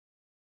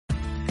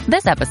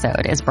This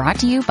episode is brought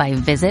to you by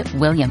Visit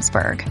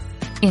Williamsburg.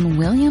 In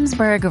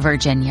Williamsburg,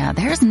 Virginia,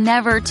 there's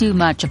never too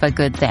much of a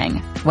good thing.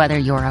 Whether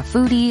you're a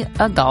foodie,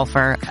 a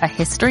golfer, a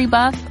history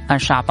buff, a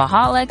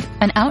shopaholic,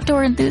 an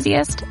outdoor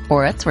enthusiast,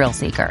 or a thrill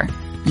seeker,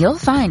 you'll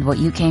find what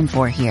you came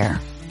for here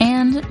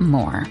and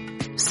more.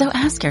 So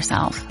ask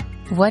yourself,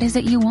 what is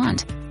it you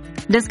want?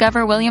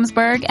 Discover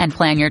Williamsburg and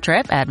plan your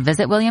trip at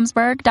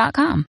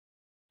visitwilliamsburg.com.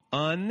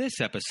 On this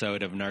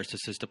episode of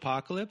Narcissist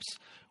Apocalypse,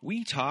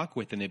 we talk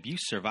with an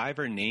abuse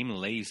survivor named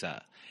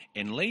Leza.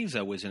 And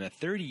Leza was in a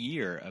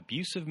 30-year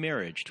abusive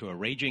marriage to a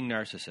raging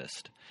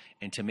narcissist.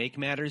 And to make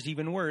matters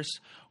even worse,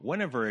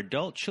 one of her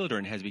adult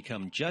children has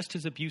become just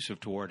as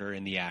abusive toward her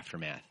in the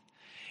aftermath.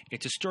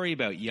 It's a story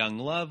about young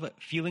love,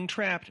 feeling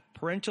trapped,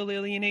 parental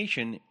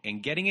alienation,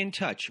 and getting in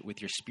touch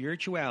with your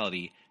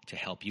spirituality to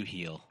help you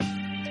heal.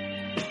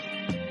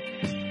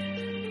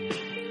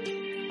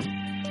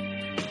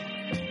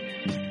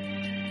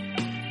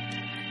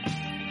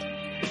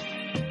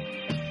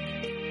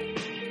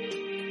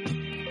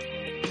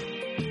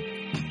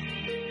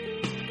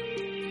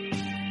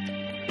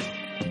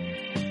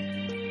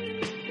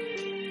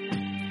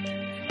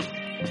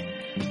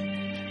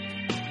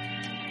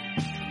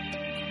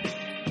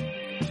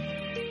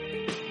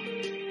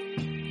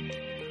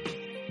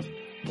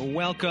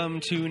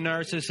 Welcome to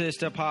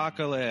Narcissist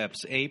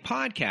Apocalypse, a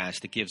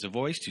podcast that gives a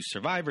voice to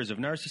survivors of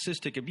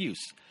narcissistic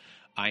abuse.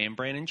 I am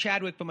Brandon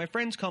Chadwick, but my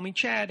friends call me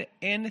Chad,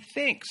 and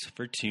thanks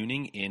for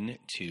tuning in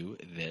to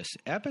this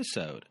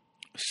episode.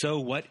 So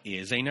what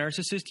is a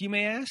narcissist, you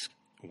may ask?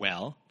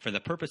 Well, for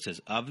the purposes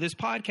of this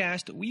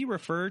podcast, we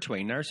refer to a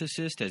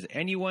narcissist as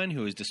anyone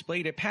who has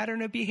displayed a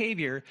pattern of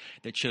behavior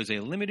that shows a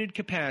limited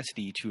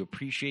capacity to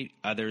appreciate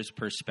others'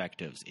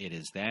 perspectives. It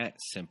is that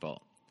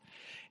simple.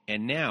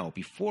 And now,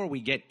 before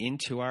we get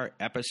into our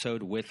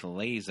episode with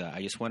Leza,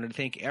 I just wanted to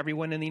thank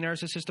everyone in the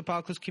Narcissist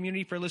Apocalypse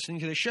community for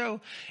listening to the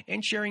show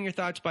and sharing your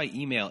thoughts by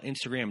email,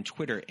 Instagram,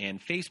 Twitter, and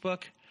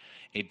Facebook.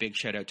 A big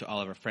shout out to all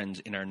of our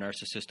friends in our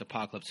Narcissist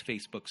Apocalypse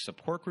Facebook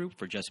support group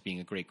for just being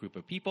a great group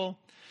of people.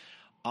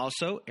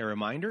 Also, a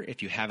reminder,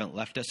 if you haven't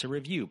left us a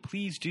review,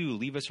 please do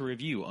leave us a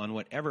review on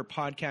whatever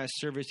podcast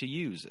service you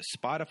use,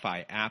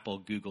 Spotify, Apple,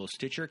 Google,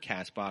 Stitcher,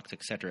 CastBox,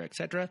 etc.,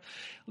 etc.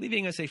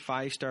 Leaving us a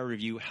 5-star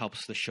review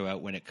helps the show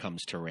out when it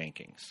comes to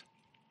rankings.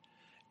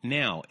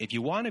 Now, if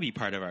you want to be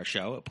part of our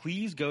show,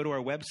 please go to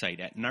our website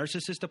at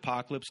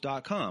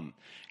narcissistapocalypse.com.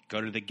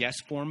 Go to the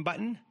guest form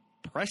button,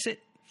 press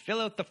it,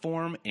 fill out the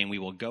form, and we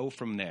will go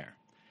from there.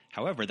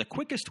 However, the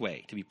quickest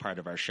way to be part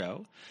of our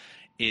show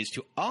is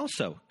to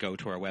also go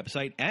to our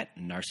website at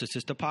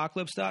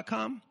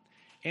narcissistapocalypse.com,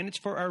 and it's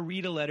for our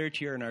Read a Letter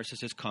to Your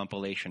Narcissist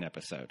compilation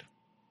episode.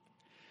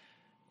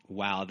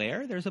 While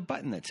there's a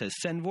button that says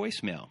Send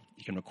Voicemail.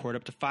 You can record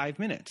up to 5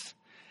 minutes.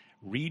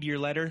 Read your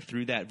letter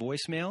through that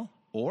voicemail,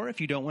 or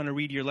if you don't want to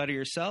read your letter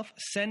yourself,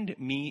 send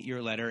me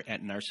your letter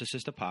at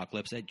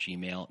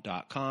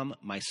narcissistapocalypse@gmail.com.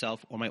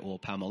 Myself or my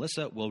old pal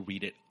Melissa will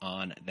read it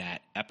on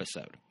that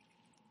episode.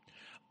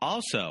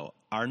 Also,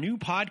 our new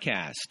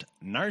podcast,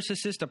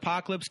 Narcissist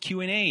Apocalypse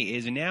Q&A,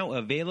 is now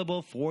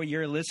available for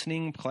your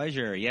listening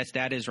pleasure. Yes,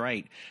 that is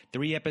right.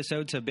 3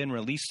 episodes have been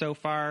released so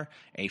far.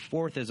 A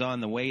 4th is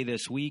on the way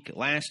this week.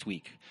 Last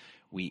week,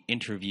 we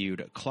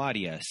interviewed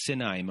Claudia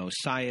Sinai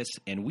Mosias,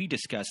 and we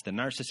discussed the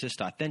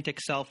narcissist authentic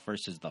self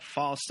versus the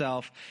false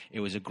self. It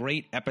was a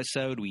great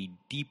episode. We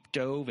deep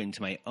dove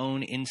into my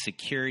own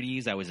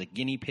insecurities. I was a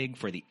guinea pig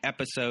for the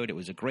episode. It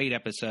was a great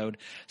episode.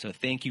 So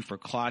thank you for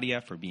Claudia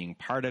for being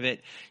part of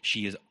it.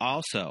 She is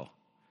also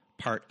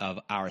part of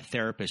our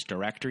therapist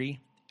directory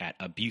at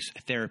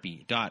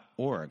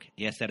abusetherapy.org.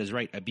 Yes, that is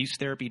right,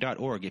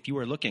 abusetherapy.org. If you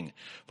are looking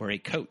for a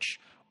coach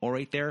or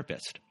a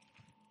therapist,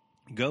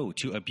 go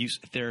to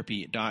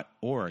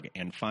abusetherapy.org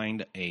and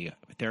find a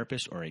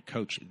therapist or a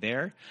coach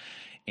there.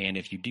 And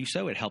if you do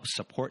so, it helps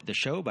support the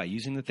show by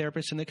using the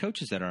therapists and the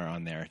coaches that are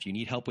on there. If you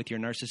need help with your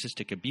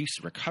narcissistic abuse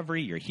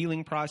recovery, your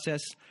healing process,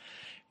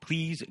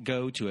 please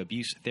go to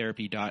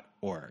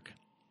abusetherapy.org.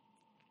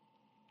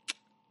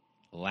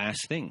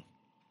 Last thing,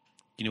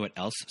 you know what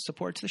else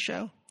supports the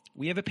show?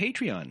 We have a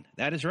Patreon.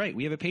 That is right.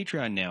 We have a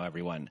Patreon now,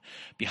 everyone.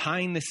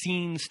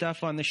 Behind-the-scenes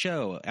stuff on the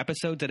show.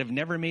 Episodes that have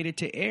never made it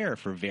to air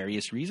for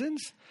various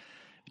reasons.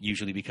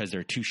 Usually because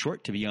they're too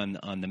short to be on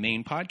the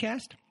main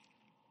podcast.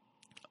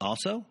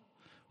 Also,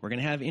 we're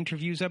going to have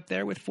interviews up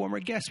there with former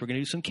guests. We're going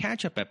to do some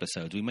catch-up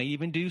episodes. We might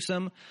even do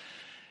some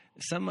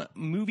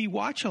movie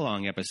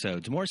watch-along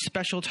episodes. More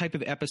special type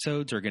of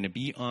episodes are going to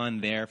be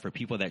on there for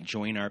people that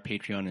join our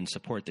Patreon and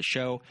support the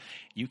show.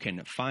 You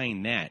can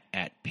find that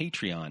at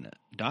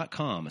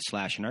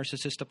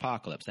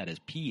patreon.com/narcissistapocalypse. That is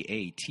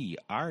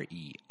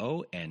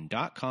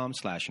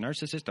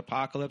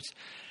patreon.com/narcissistapocalypse.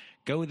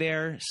 Go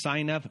there,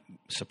 sign up,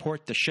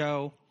 support the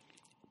show.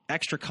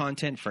 Extra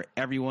content for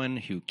everyone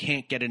who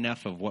can't get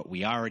enough of what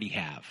we already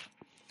have.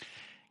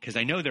 Because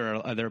I know there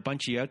are a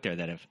bunch of you out there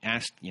that have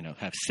asked,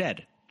 have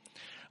said,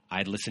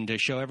 I'd listen to a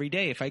show every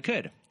day if I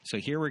could. So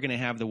here we're going to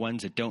have the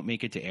ones that don't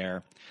make it to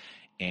air.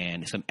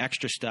 and some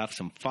extra stuff,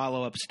 some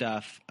follow-up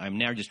stuff. I'm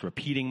now just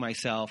repeating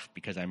myself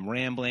because I'm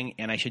rambling,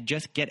 and I should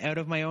just get out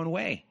of my own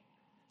way.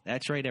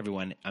 That's right,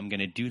 everyone. I'm going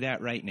to do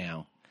that right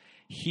now.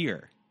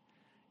 Here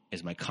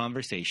is my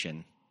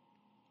conversation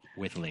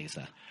with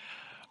Leza.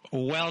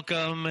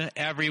 Welcome,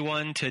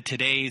 everyone, to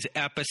today's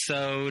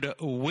episode.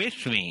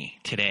 With me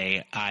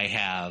today, I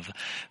have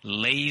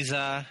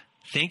Leza.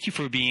 Thank you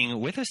for being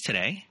with us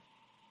today.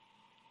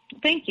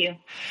 Thank you.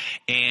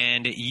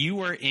 And you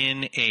were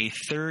in a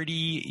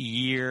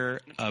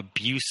 30-year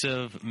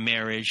abusive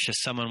marriage to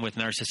someone with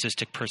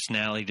narcissistic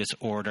personality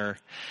disorder.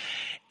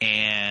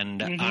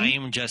 And I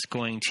am just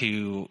going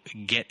to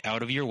get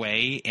out of your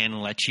way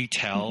and let you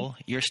tell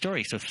your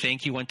story. So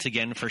thank you once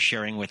again for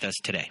sharing with us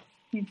today.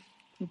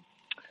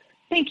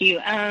 Thank you.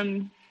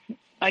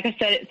 Like I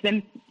said, it's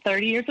been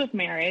 30 years of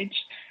marriage.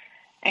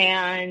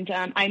 And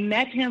I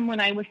met him when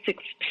I was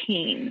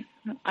 16.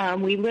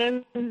 We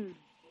lived in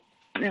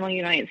the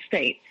United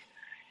States.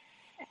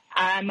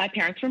 My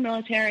parents were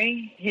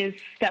military. His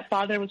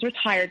stepfather was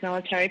retired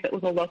military, but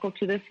was a local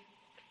to this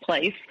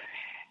place.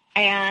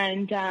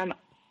 And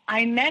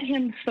I met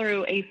him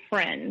through a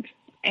friend.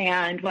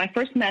 And when I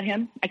first met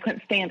him, I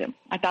couldn't stand him.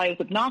 I thought he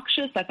was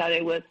obnoxious. I thought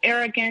he was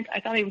arrogant. I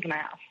thought he was an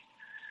ass.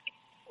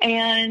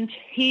 And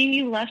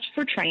he left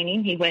for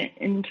training. He went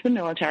into the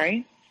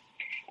military,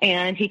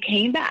 and he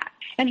came back.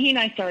 And he and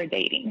I started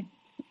dating.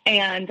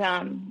 And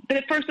but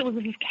at first it was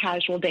just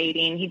casual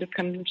dating. He just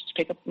comes to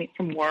pick up me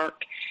from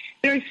work.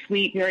 Very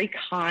sweet, very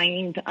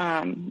kind.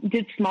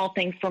 Did small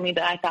things for me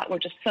that I thought were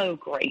just so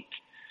great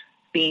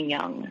being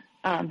young.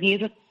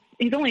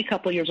 He's only a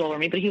couple of years older than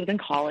me, but he was in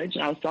college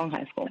and I was still in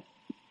high school.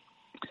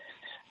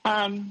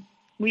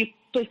 We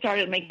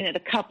started making it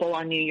a couple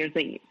on New Year's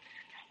Eve.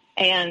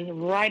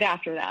 And right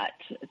after that,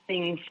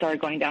 things started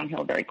going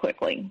downhill very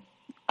quickly.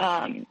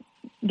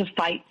 The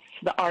fights,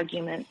 the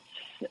arguments,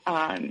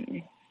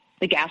 the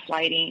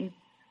gaslighting.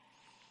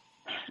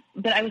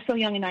 But I was so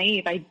young and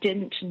naive, I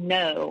didn't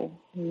know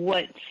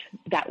what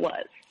that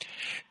was.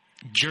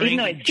 Even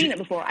though I'd seen it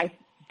before.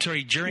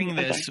 During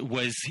this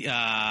was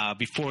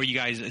before you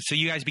guys, so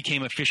you guys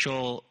became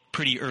official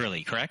pretty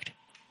early, correct?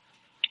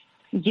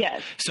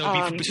 Yes.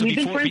 We've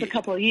been friends a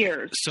couple of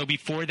years. So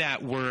before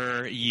that,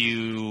 were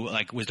you,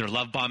 like, was there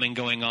love bombing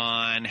going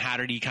on? How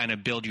did he kind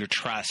of build your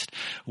trust?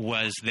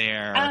 Was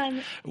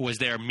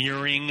there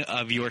mirroring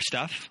of your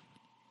stuff?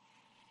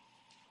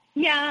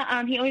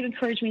 Yeah, he always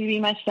encouraged me to be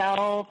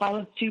myself. I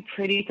was too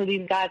pretty for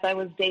these guys I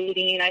was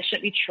dating. I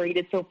shouldn't be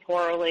treated so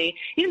poorly,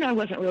 even though I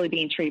wasn't really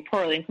being treated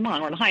poorly. And come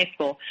on, we're in high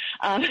school.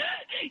 So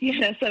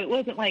it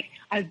wasn't like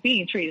I was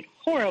being treated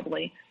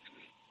horribly.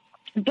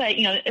 But,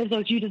 as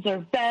though you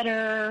deserve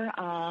better,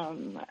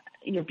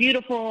 you're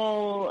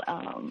beautiful,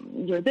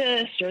 you're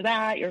this, you're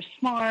that, you're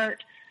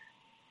smart.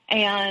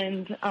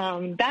 And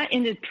that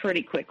ended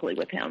pretty quickly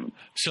with him.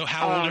 So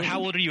how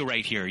old are you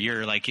right here?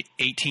 You're like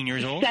 18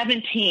 years old?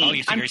 17. Oh,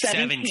 so you're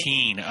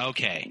 17.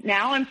 Okay.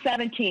 Now I'm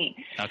 17.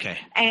 Okay.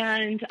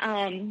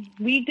 And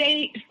we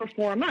date for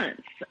 4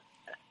 months.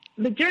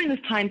 But during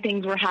this time,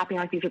 things were happening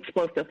like these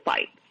explosive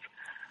fights.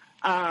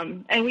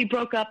 And we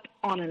broke up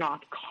on and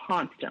off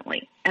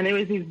constantly. And there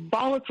was these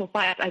volatile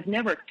fights I've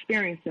never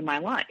experienced in my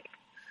life.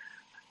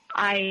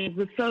 I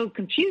was so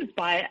confused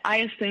by it, I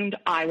assumed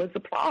I was the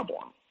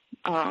problem.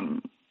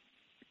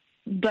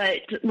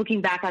 But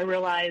looking back, I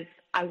realized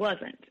I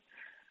wasn't.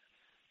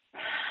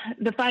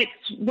 The fights,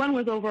 one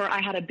was over,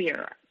 I had a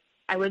beer.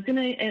 I lived in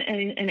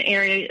an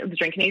area, the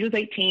drinking age was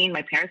 18.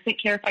 My parents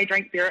didn't care if I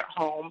drank beer at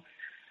home.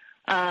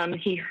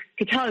 He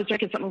could tell I was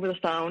drinking something over the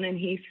phone, and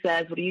he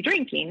says, "What are you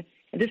drinking?"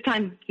 At this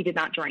time, he did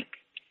not drink.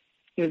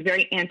 He was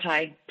very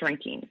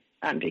anti-drinking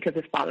because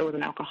his father was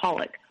an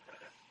alcoholic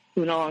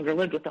who no longer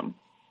lived with him.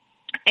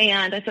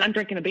 And I said, "I'm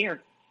drinking a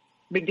beer.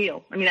 Big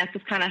deal. I mean, that's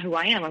just kind of who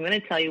I am. I'm going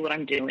to tell you what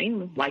I'm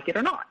doing, like it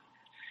or not."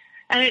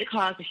 And it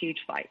caused a huge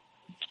fight.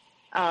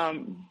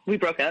 We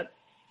broke up.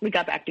 We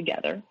got back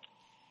together.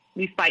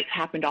 These fights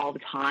happened all the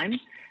time.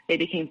 They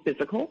became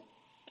physical.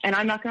 And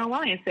I'm not going to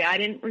lie and say I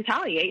didn't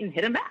retaliate and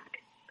hit him back,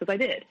 because I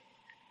did.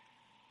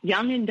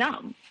 Young and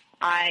dumb.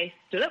 I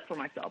stood up for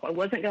myself. I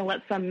wasn't going to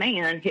let some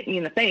man hit me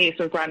in the face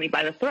or grab me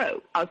by the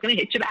throat. I was going to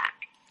hit you back.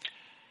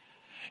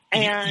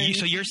 And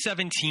so you're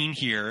 17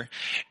 here.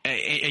 Are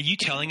you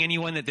telling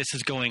anyone that this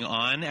is going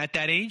on at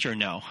that age, or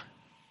no?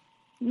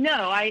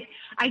 No, I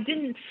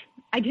didn't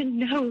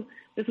know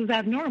this was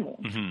abnormal.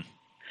 Mm-hmm.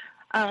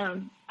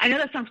 I know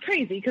that sounds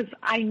crazy because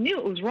I knew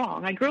it was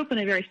wrong. I grew up in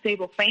a very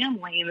stable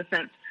family in the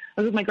sense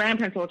I was with my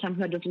grandparents all the time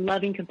who had this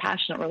loving,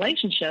 compassionate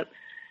relationship.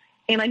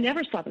 And I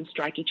never saw them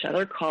strike each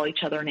other, call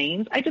each other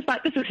names. I just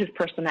thought, this is his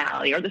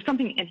personality, or there's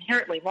something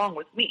inherently wrong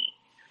with me.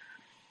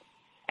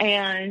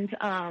 And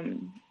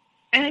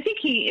I think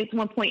he, at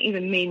one point,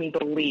 even made me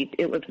believe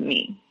it was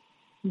me,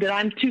 that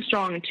I'm too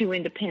strong and too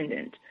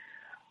independent.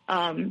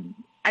 I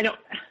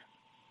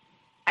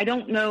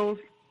don't know if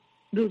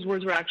those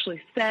words were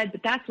actually said,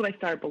 but that's what I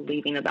started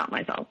believing about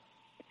myself.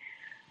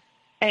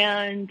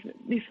 And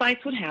these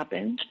fights would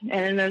happen,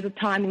 and there was a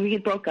time when we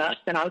had broke up,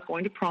 and I was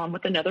going to prom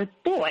with another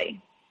boy.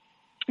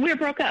 We were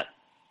broke up.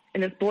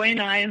 And this boy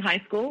and I in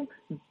high school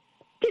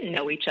didn't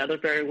know each other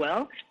very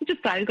well. We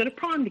just decided to go to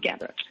prom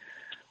together.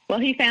 Well,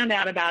 he found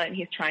out about it, and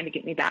he's trying to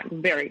get me back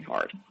very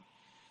hard.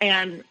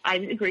 And I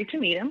agreed to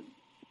meet him.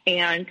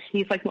 And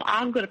he's like, well,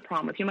 I'll go to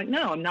prom with you. I'm like,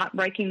 no, I'm not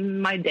breaking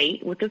my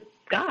date with this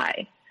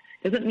guy.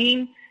 Doesn't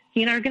mean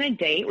he and I are going to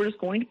date. We're just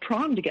going to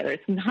prom together.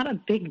 It's not a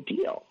big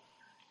deal.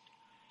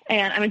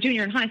 And I'm a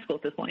junior in high school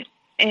at this point.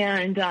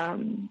 And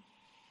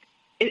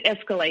it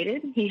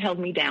escalated. He held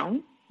me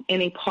down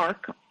in a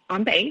park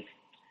on base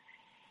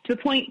to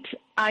the point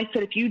I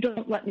said, if you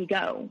don't let me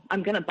go,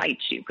 I'm going to bite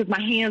you, because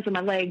my hands and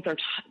my legs are,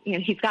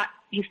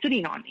 he's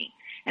sitting on me,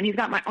 and he's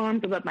got my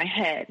arms above my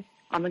head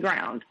on the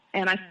ground.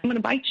 And I said, I'm going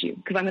to bite you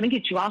because I'm going to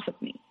get you off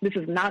of me. This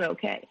is not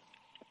okay.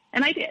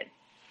 And I did.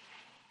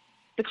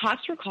 The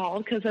cops were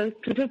called because a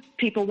group of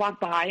people walked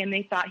by and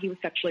they thought he was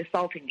sexually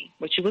assaulting me,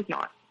 which he was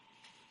not.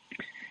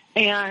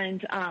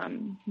 And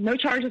no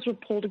charges were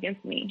pulled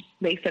against me.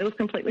 They said it was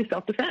completely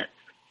self-defense.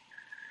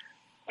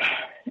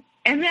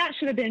 And that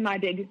should have been my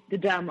big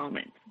duh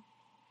moment.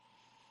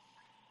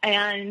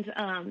 And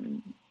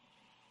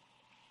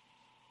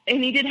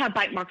he did have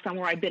bite marks on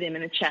where I bit him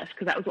in the chest,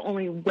 because that was the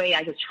only way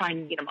I was trying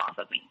to get him off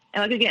of me.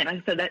 And like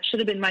I said, that should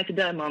have been my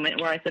duh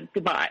moment where I said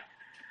goodbye.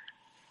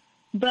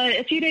 But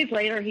a few days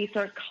later, he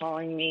started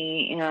calling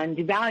me and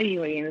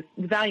devaluing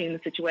the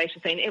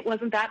situation, saying it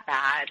wasn't that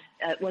bad.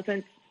 It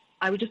wasn't.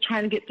 I was just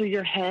trying to get through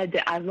your head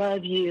that I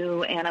love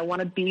you and I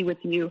want to be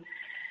with you.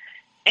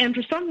 And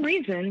for some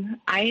reason,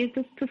 I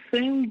just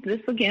assumed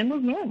this again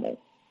was normal.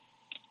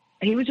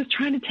 He was just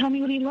trying to tell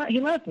me what he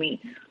loved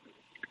me.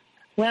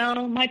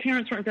 Well, my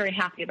parents weren't very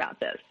happy about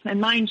this.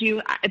 And mind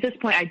you, at this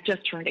point, I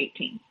just turned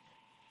 18.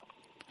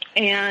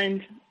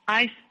 And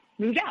I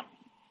moved out.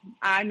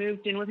 I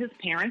moved in with his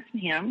parents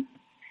and him,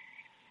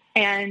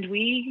 and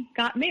we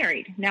got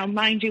married. Now,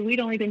 mind you, we'd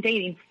only been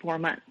dating for 4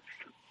 months,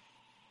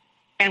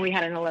 and we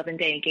had an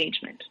 11-day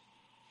engagement.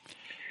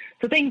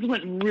 So things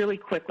went really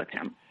quick with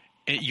him.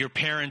 Your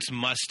parents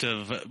must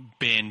have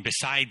been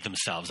beside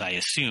themselves, I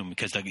assume,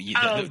 because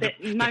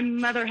my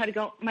mother had to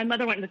go. My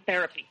mother went into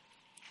therapy.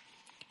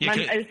 Yeah,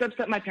 it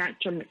upset my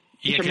parents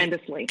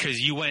tremendously. Because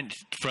you went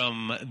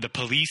from the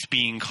police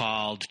being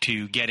called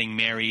to getting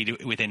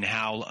married within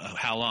how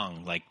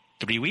long? Like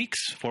 3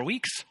 weeks, 4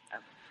 weeks?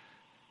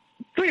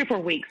 3 or 4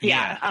 weeks,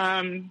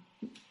 yeah.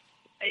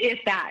 If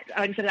that.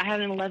 Like I said, I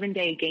had an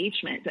 11-day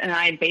engagement, and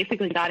I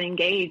basically got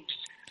engaged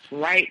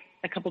right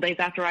a couple days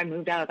after I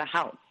moved out of the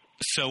house.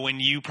 So when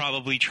you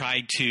probably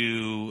tried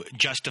to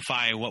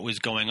justify what was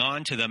going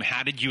on to them,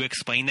 how did you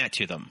explain that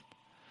to them?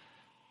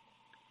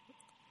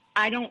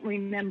 I don't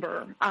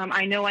remember.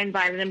 I know I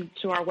invited them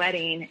to our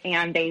wedding,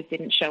 and they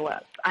didn't show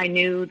up. I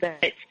knew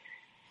that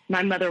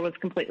my mother was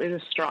completely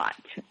distraught.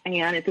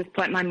 And at this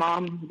point, my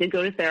mom did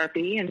go to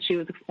therapy, and she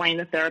was explaining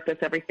to the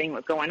therapist everything that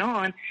was going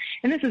on.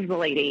 And this is the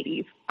late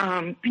 80s.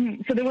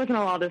 So there wasn't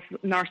a lot of this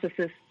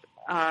narcissist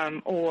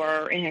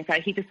or anything like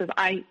that. He just says,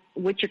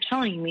 what you're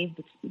telling me,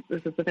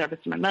 this is the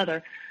therapist to my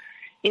mother,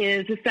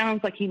 is it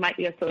sounds like he might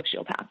be a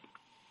sociopath.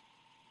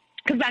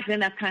 Because back then,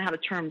 that's kind of how the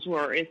terms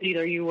were. Is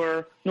either you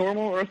were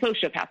normal or a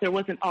sociopath. There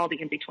wasn't all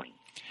the in-between.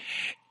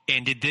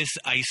 And did this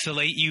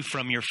isolate you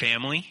from your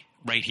family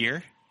right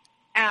here?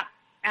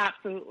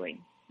 Absolutely.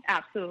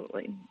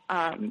 Absolutely.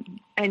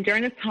 And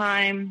during this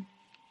time,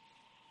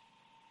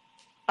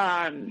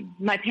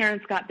 my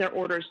parents got their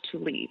orders to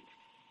leave.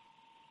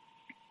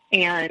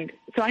 And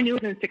so I knew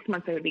within 6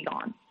 months they would be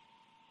gone.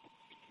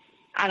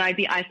 And I'd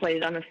be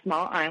isolated on a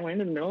small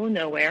island in the middle of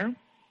nowhere.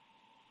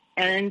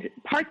 And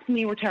parts of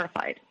me were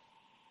terrified.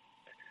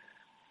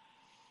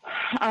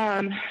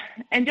 And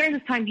during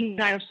this time, he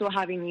and I are still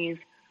having these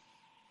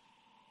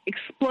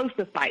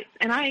explosive fights.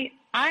 And I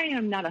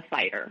am not a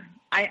fighter.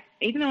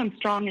 Even though I'm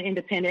strong and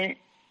independent,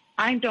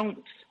 I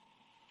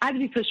have to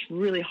be pushed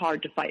really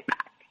hard to fight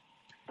back.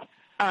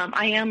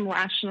 I am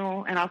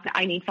rational, and I'll say,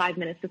 I need 5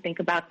 minutes to think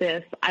about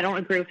this. I don't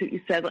agree with what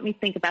you said. Let me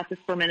think about this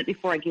for a minute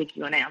before I give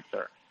you an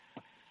answer.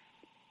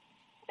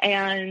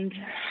 And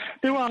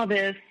through all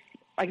this,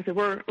 like I said,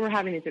 we're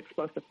having these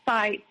explosive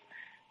fights,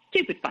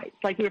 stupid fights.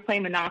 Like we were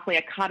playing Monopoly.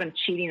 I caught him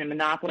cheating in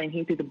Monopoly, and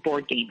he threw the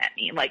board game at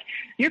me. Like,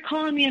 you're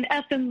calling me an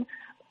effing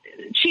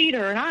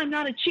cheater, and I'm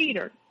not a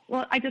cheater.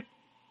 Well, I just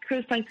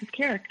criticized his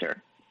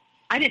character.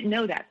 I didn't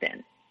know that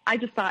then. I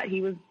just thought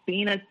he was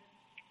being a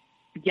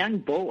young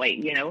boy,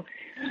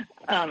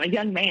 a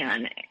young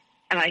man.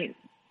 And I,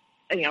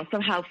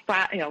 somehow,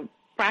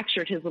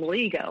 fractured his little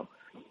ego.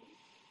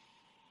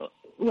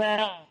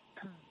 Well,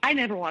 I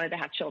never wanted to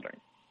have children.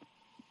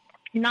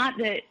 Not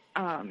that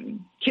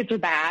kids are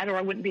bad or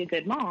I wouldn't be a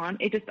good mom.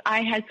 It just,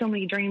 I had so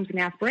many dreams and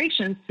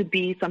aspirations to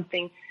be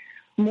something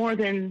more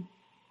than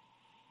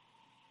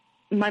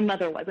my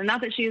mother was. And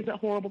not that she was a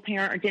horrible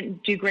parent or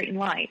didn't do great in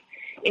life.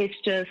 It's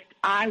just,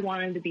 I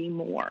wanted to be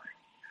more.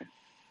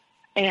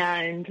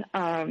 And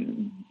I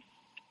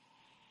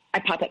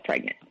popped up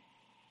pregnant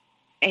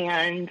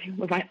and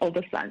with my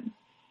oldest son.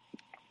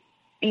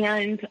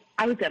 And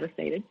I was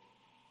devastated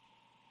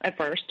at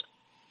first,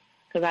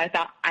 because I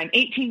thought, I'm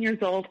 18 years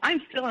old.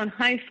 I'm still in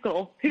high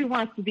school. Who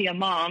wants to be a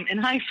mom in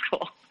high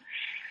school?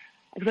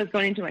 because I was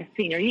going into my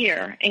senior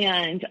year.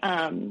 And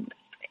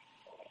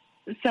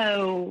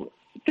so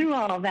through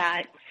all of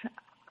that,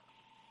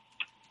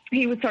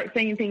 he would start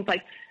saying things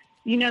like,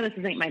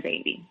 this ain't my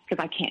baby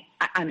because I can't,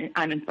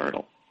 I'm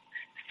infertile.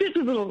 Just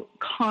little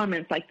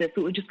comments like this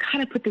that would just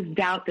kind of put this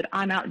doubt that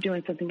I'm out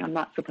doing something I'm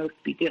not supposed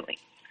to be doing.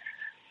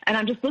 And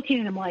I'm just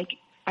looking at him like,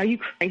 are you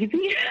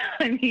crazy?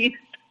 I mean,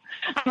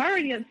 I'm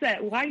already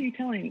upset. Why are you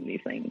telling me these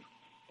things?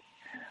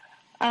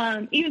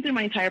 Even through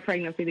my entire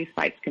pregnancy, these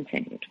fights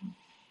continued.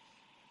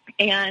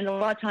 And a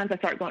lot of times I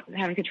start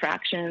having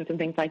contractions and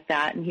things like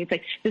that. And he'd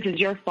say, this is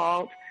your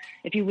fault.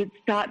 If you would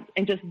stop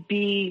and just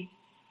be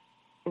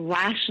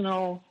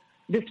rational,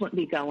 this wouldn't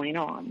be going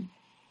on.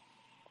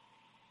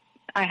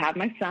 I have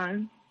my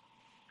son,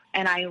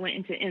 and I went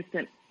into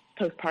instant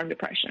postpartum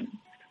depression.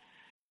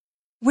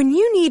 When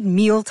you need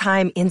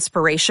mealtime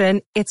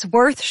inspiration, it's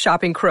worth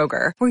shopping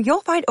Kroger, where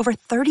you'll find over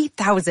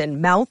 30,000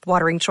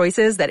 mouth-watering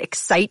choices that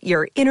excite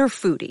your inner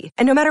foodie.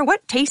 And no matter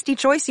what tasty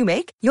choice you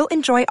make, you'll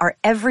enjoy our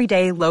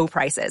everyday low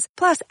prices,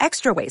 plus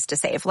extra ways to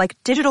save, like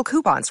digital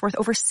coupons worth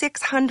over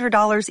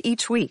 $600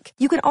 each week.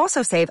 You can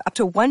also save up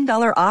to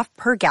 $1 off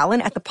per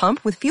gallon at the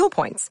pump with fuel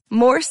points.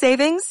 More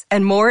savings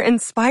and more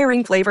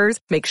inspiring flavors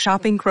make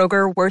shopping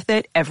Kroger worth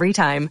it every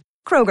time.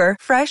 Kroger,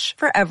 fresh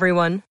for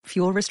everyone.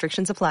 Fuel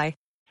restrictions apply.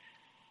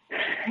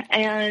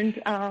 And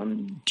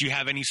do you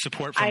have any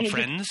support from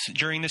friends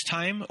during this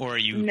time, or are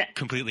you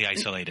completely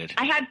isolated?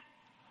 I had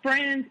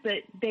friends,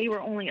 but they were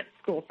only at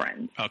school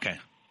friends. Okay.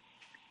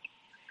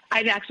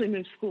 I'd actually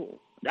moved school.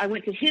 I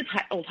went to his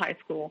old high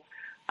school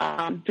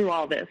through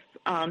all this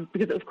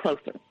because it was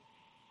closer,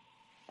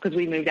 because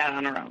we moved out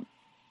on our own.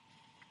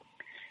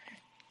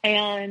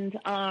 And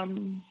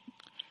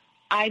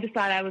I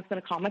decided I was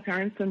going to call my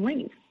parents and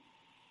leave.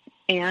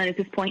 And at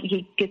this point,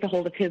 he gets a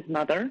hold of his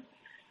mother.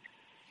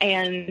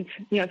 And,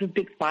 it's a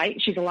big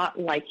fight. She's a lot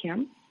like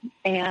him.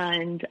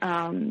 And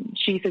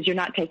she says, you're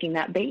not taking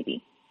that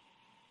baby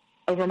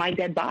over my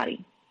dead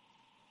body.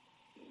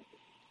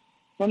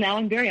 Well, now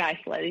I'm very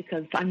isolated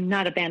because I'm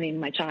not abandoning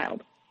my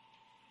child.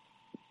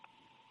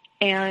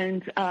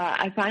 And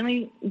I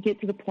finally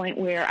get to the point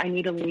where I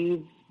need to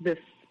leave this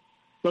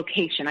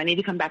location. I need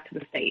to come back to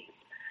the States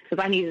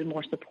because I needed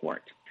more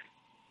support.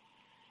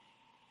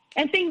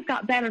 And things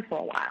got better for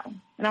a while.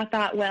 And I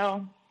thought,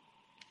 well,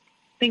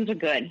 things are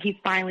good. He's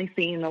finally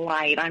seeing the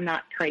light. I'm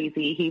not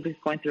crazy. He was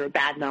going through a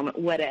bad moment,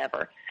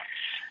 whatever.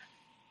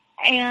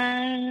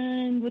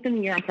 And within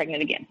a year, I'm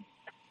pregnant again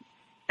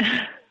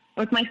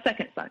with my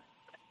second son.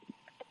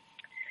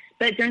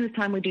 But during this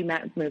time, we do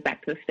move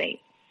back to the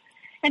States.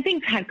 And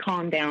things had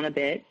calmed down a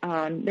bit.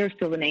 There's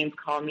still the names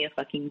calling me a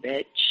fucking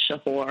bitch, a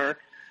whore,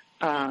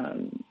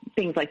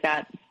 things like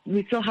that.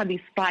 We still had these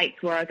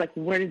fights where I was like,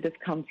 where did this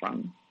come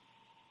from?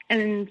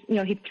 And,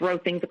 he'd throw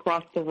things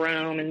across the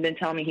room and then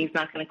tell me he's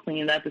not going to clean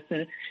it up as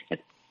soon as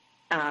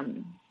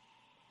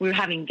we were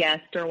having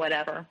guests or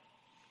whatever.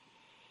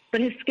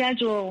 But his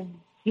schedule,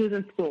 he was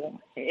in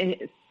school.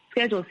 His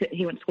schedule,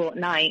 he went to school at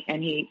night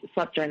and he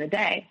slept during the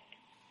day.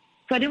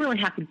 So I didn't really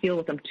have to deal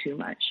with him too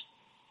much.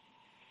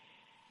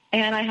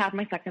 And I have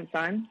my second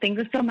son. Things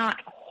are still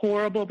not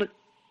horrible, but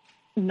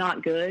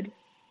not good.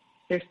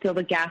 There's still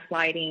the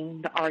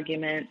gaslighting, the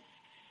arguments,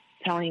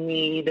 telling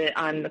me that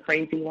I'm the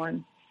crazy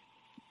one.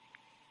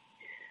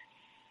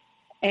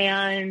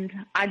 And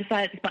I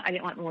decided I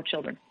didn't want more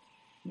children.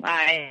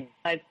 I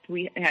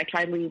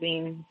tried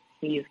leaving.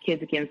 He used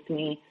kids against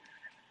me.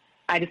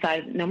 I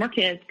decided no more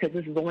kids because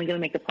this is only going to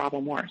make the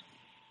problem worse.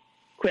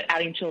 Quit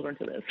adding children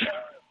to this.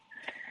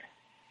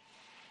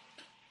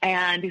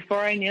 And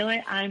before I knew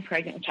it, I'm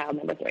pregnant with child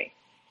number 3.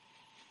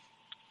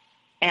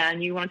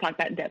 And you want to talk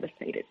about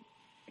devastated.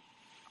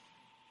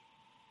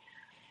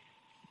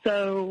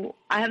 So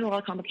I had a lot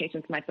of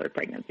complications in my third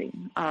pregnancy.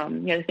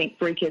 I think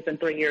 3 kids in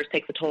 3 years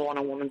takes a toll on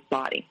a woman's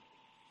body,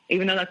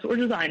 even though that's what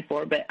we're designed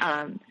for. But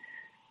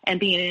and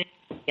being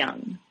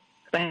young,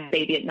 I had a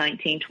baby at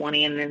 19,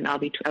 20, and then I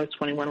was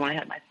 21 when I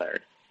had my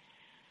third.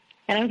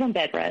 And I was on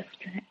bed rest,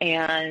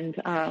 and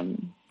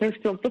there was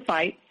still the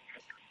fights.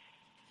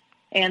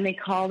 And they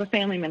called a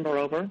family member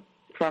over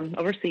from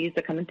overseas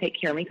to come and take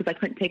care of me because I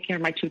couldn't take care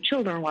of my 2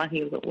 children while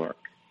he was at work.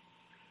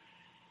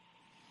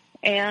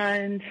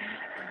 And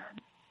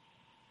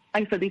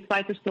like I said, these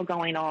fights are still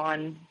going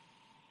on.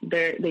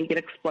 They get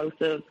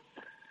explosive.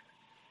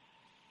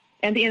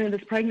 At the end of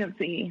this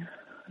pregnancy,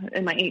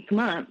 in my 8th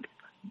month,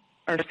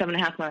 or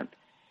 7.5 months,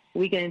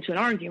 we get into an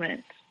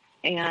argument.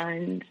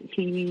 And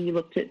he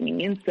looked at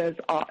me and says,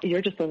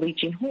 you're just a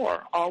leeching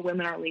whore. All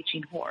women are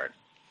leeching whores.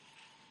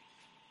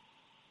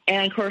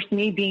 And, of course,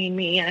 me being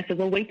me, and I said,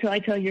 well, wait till I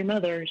tell your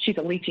mother she's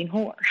a leeching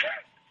whore.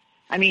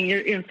 I mean,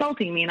 you're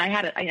insulting me, and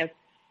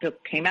it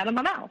came out of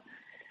my mouth.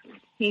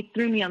 He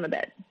threw me on the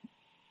bed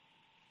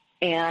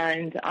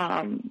and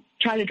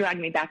tried to drag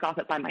me back off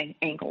it by my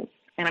ankles.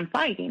 And I'm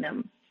fighting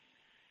him.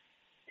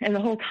 And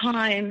the whole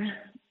time,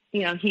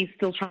 he's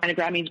still trying to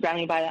grab me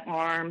by the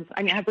arms.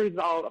 I mean, I have bruises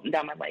all up and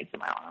down my legs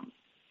and my arms.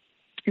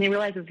 And he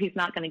realizes he's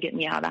not going to get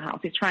me out of the house.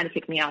 He's trying to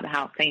kick me out of the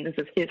house, saying this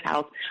is his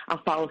house.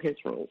 I'll follow his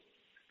rules.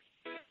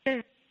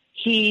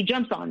 he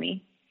jumps on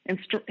me and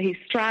he's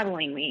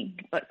straddling me.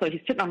 So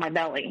he's sitting on my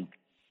belly,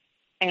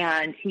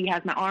 and he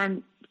has my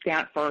arm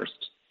down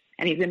first,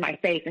 and he's in my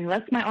face, and he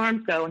lets my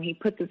arms go, and he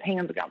puts his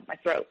hands around my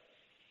throat.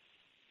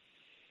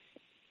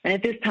 And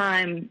at this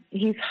time,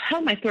 he's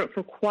held my throat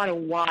for quite a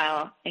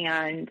while,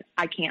 and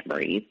I can't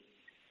breathe.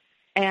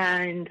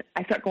 And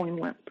I start going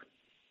limp.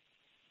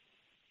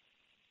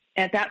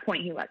 At that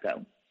point, he let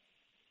go.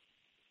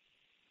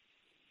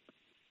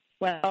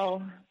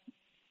 Well,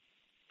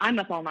 I'm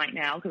up all night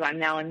now because I'm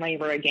now in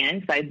labor again,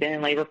 because I've been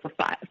in labor for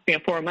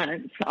 4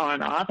 months on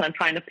and off. I'm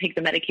trying to take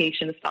the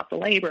medication to stop the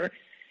labor.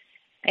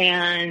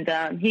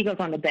 And he goes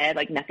on to bed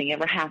like nothing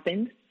ever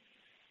happened.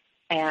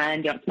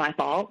 And it's my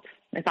fault.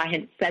 If I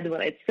hadn't said what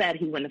I'd said,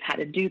 he wouldn't have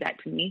had to do that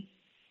to me.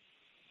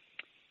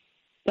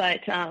 But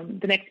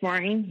the next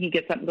morning, he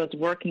gets up and goes to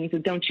work, and he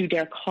says, "Don't you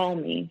dare call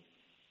me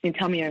and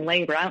tell me you're in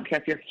labor. I don't care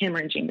if you're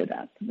hemorrhaging to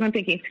death." And I'm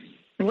thinking,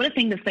 what a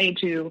thing to say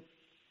to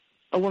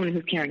a woman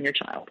who's carrying your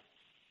child.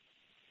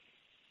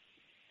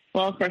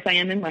 Well, of course, I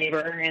am in labor,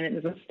 and it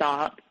doesn't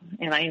stop,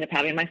 and I end up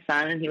having my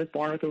son, and he was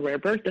born with a rare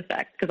birth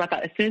defect, because I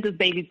thought, as soon as this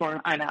baby's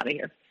born, I'm out of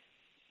here.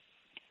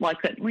 Well, I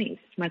couldn't leave.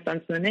 My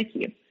son's in the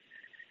NICU.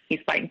 He's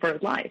fighting for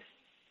his life.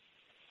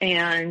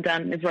 And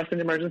is rushed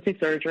into emergency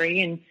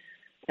surgery and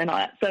all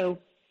that. So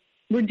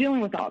we're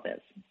dealing with all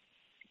this.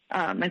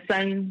 My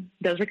son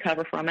does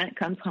recover from it,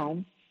 comes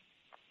home.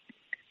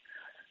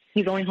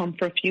 He's only home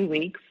for a few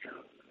weeks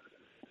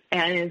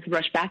and is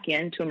rushed back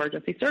into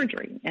emergency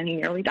surgery, and he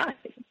nearly died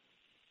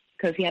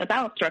because he had a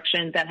bowel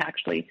obstruction that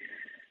actually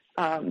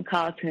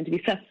caused him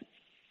to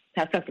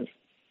have sepsis.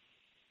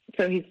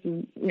 So he's,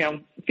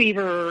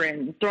 fever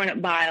and throwing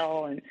up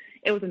bile, and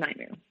it was a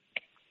nightmare.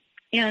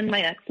 And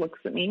my ex looks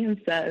at me and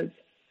says,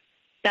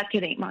 "That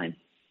kid ain't mine."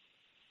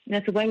 And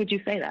I said, "Why would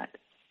you say that?"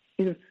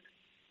 He says,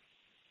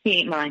 "He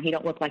ain't mine. He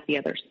don't look like the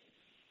others."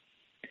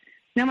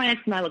 Now, my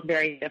ex and I look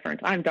very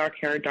different. I'm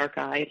dark-haired,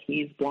 dark-eyed.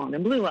 He's blonde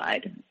and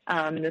blue-eyed.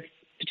 This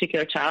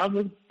particular child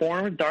was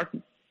born with dark,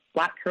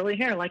 black, curly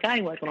hair like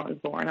I was when I was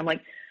born. I'm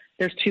like,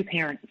 there's two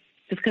parents.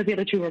 Just because the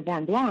other two were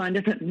born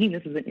blonde doesn't mean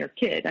this isn't your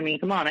kid. I mean,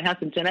 come on, I have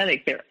some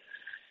genetics here.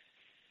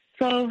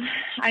 So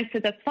I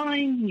said, "That's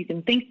fine. You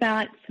can think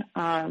that.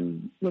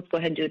 Let's go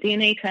ahead and do a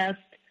DNA test."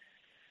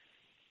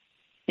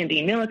 And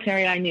being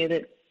military, I knew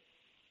that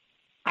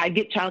I'd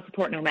get child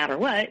support no matter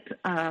what.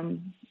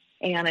 And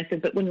I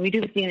said, "But when we do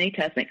the DNA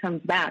test and it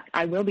comes back,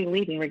 I will be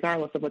leaving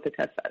regardless of what the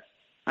test says.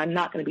 I'm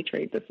not going to be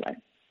treated this way."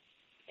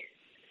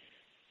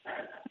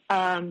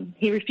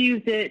 He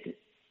refused it.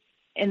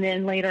 And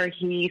then later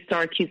he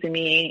started accusing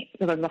me,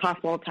 because I was in the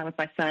hospital all the time with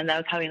my son, that I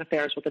was having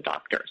affairs with the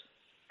doctors.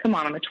 Come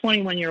on, I'm a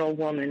 21-year-old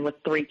woman with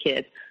 3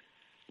 kids.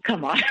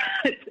 Come on.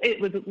 It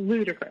was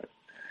ludicrous.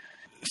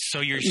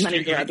 So you're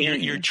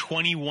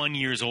 21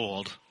 years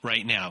old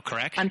right now,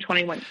 correct? I'm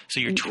 21.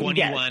 So you're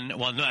 21. Yes.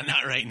 Well,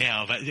 not right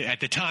now, but at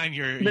the time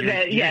you're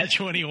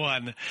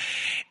 21,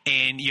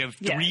 and you have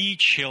 3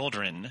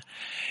 children.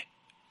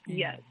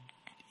 Yes.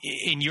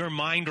 In your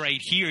mind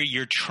right here,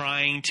 you're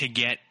trying to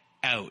get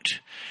out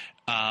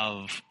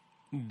of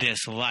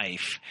this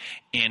life,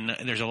 and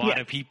there's a lot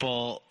of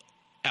people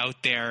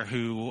out there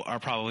who are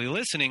probably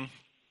listening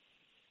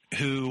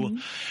who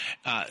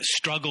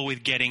struggle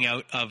with getting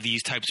out of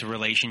these types of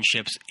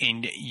relationships,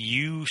 and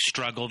you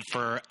struggled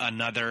for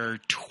another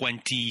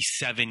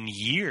 27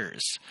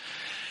 years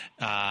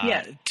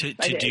to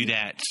do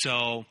that.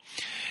 So,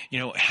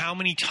 how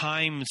many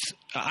times,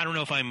 I don't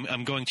know if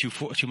I'm going too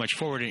much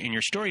forward in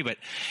your story, but,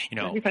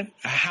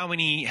 how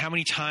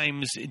many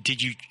times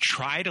did you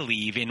try to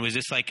leave? And was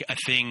this like a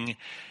thing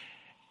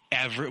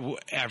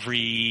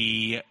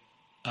every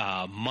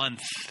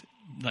month,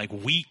 like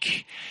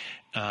week?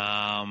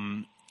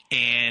 And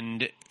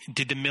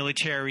did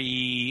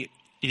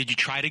you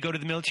try to go to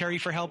the military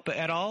for help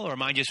at all, or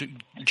am I just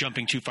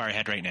jumping too far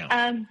ahead right now?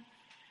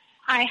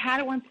 I had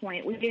at one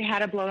point, we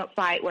had a blow-up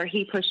fight where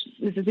he pushed,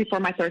 this is before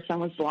my third son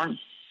was born,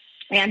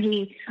 and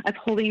I was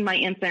holding my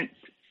infant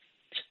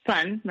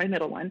son, my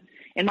middle one,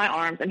 in my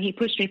arms, and he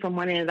pushed me from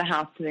one end of the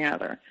house to the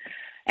other,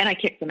 and I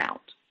kicked him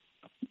out.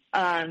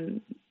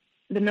 The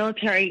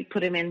military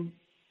put him in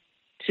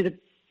to the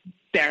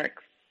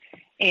barracks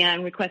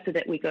and requested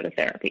that we go to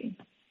therapy.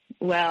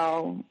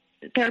 Well,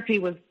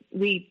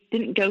 we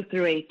didn't go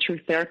through a true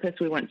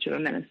therapist. We went to a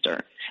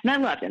minister. And I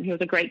loved him. He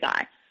was a great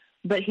guy.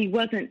 But he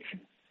wasn't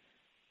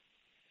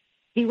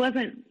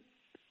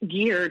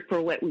geared for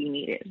what we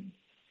needed.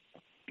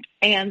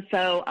 And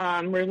so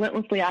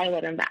relentlessly I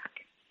let him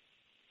back.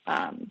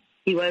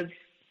 The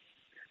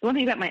one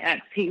thing about my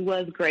ex, he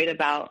was great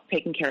about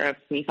taking care of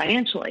me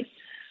financially.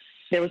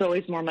 There was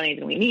always more money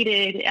than we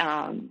needed.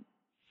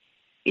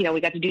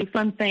 We got to do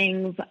fun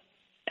things.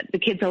 The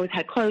kids always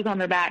had clothes on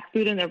their back,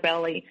 food in their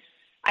belly.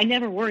 I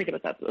never worried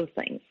about those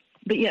things.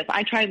 But, yes,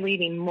 I tried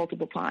leaving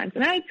multiple times.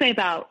 And I'd say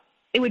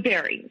it would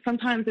vary.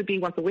 Sometimes it would be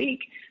once a week.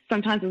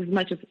 Sometimes as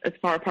much as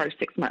far apart as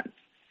 6 months.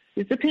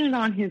 It depended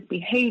on his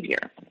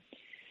behavior.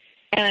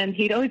 And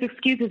he'd always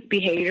excuse his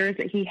behaviors,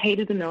 that he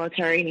hated the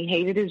military and he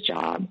hated his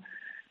job.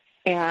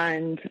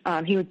 And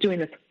he was doing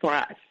this for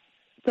us.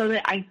 so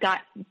that I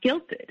got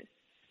guilted.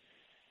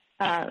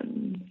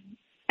 And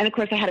of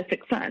course I had a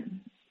sick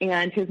son,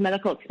 and his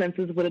medical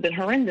expenses would have been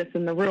horrendous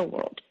in the real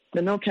world.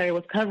 The military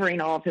was covering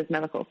all of his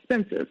medical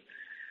expenses.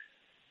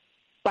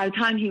 By the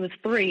time he was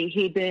 3,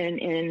 he'd been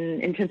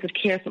in intensive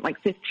care something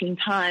like 15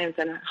 times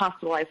and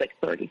hospitalized like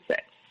 36.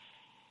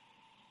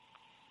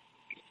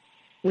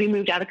 We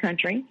moved out of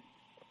country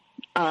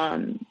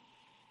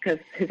because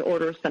his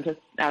orders sent us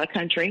out of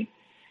country,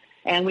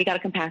 and we got a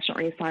compassionate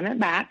reassignment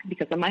back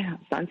because of my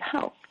son's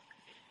health.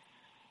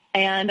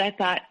 And I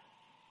thought,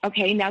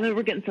 okay, now that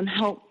we're getting some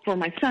help for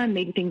my son,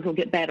 maybe things will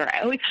get better.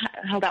 I always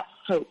held out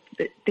hope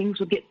that things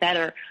would get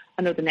better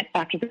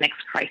after the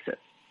next crisis.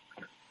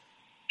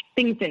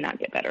 Things did not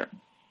get better.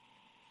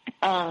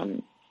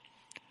 And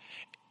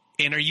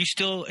are you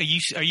still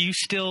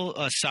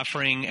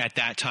suffering at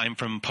that time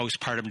from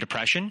postpartum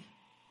depression?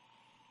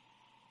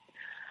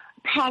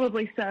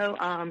 Probably so.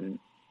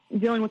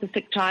 Dealing with a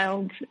sick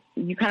child,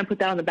 you kind of put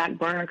that on the back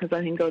burner because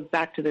I think it goes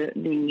back to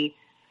the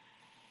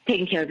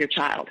taking care of your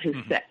child who's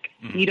sick.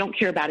 Mm-hmm. You don't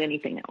care about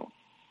anything else.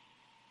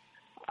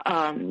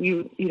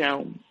 You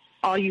know,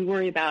 all you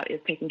worry about is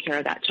taking care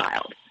of that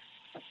child.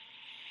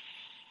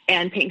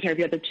 And taking care of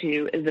the other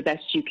two is the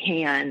best you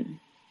can,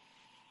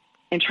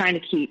 and trying to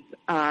keep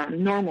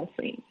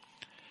normalcy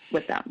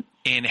with them.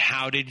 And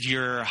how did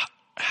your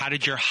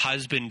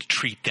husband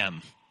treat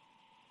them?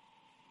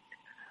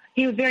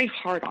 He was very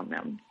hard on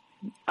them.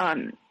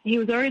 He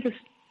was always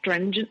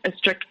a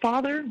strict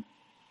father.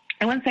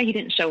 I wouldn't say he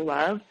didn't show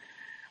love.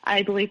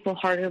 I believe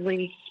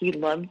full-heartedly he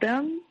loved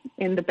them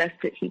in the best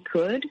that he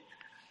could,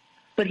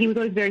 but he was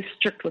always very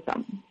strict with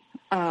them.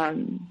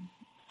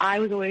 I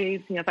was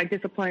always, if I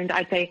disciplined,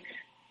 I'd say,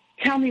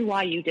 tell me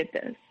why you did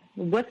this.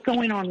 What's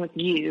going on with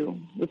you,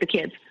 with the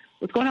kids?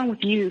 What's going on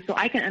with you so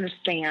I can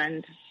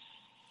understand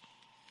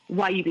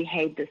why you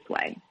behave this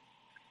way?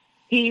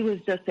 He was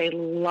just a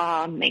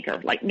lawmaker.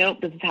 Like,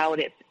 nope, this is how it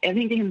is.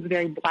 Everything to him is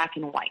very black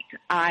and white.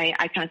 I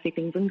kind of see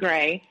things in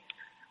gray.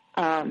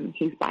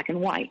 He's black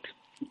and white.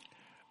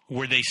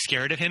 Were they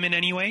scared of him in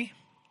any way?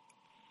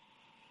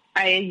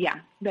 Yeah,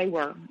 they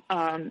were.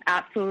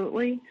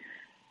 Absolutely.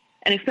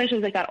 And especially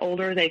as they got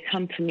older, they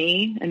come to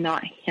me and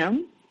not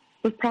him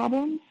with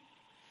problems.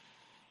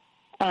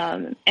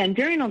 And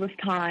during all this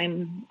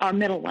time, our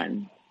middle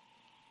one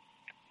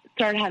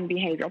started having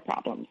behavioral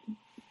problems.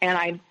 And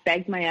I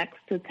begged my ex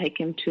to take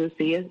him to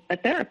see a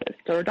therapist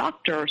or a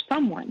doctor or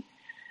someone.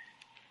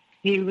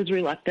 He was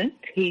reluctant.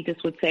 He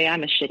just would say,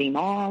 I'm a shitty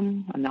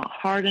mom. I'm not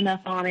hard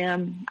enough on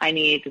him. I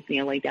need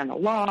to lay down the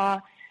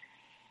law.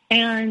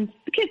 And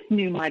the kids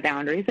knew my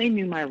boundaries. They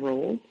knew my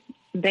rules.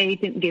 They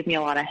didn't give me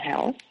a lot of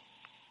help,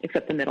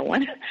 except the middle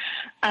one.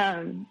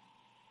 And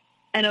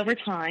over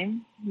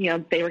time,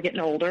 they were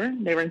getting older.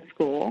 They were in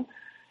school.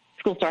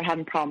 School started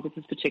having problems with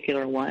this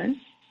particular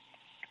one.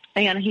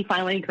 And he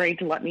finally agreed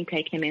to let me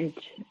take him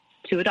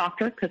to a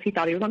doctor because he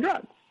thought he was on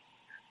drugs.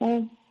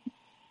 Well,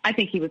 I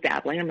think he was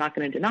dabbling. I'm not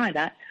going to deny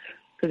that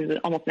because he's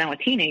almost now a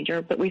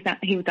teenager. But we found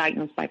he was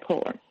diagnosed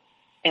bipolar.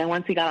 And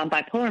once he got on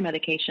bipolar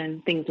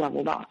medication, things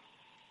leveled off.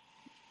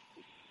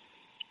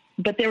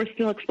 But there were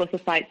still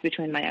explosive fights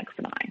between my ex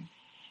and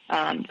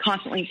I,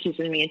 constantly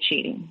accusing me of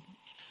cheating.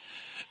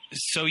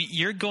 So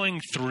you're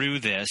going through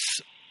this.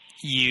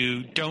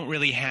 You don't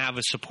really have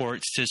a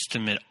support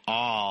system at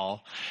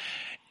all.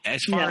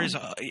 As far as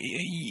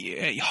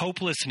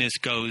hopelessness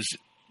goes,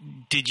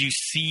 did you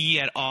see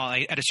at all?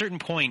 At a certain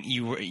point,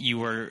 you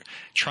were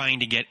trying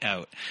to get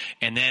out,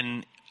 and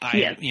then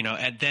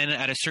then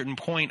at a certain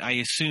point, I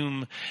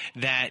assume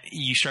that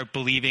you start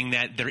believing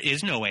that there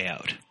is no way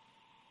out.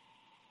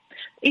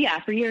 Yeah,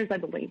 for years I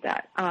believed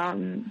that.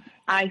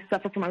 I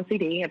suffer from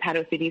OCD. I've had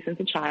OCD since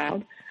a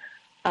child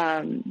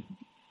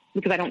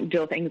because I don't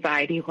deal with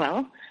anxiety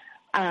well.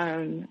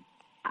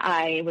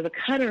 I was a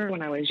cutter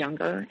when I was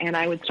younger, and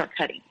I would start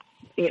cutting.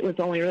 It was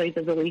only really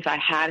the relief I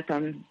had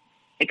from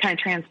it kind of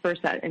transfers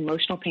that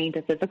emotional pain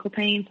to physical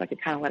pain, so I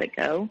could kind of let it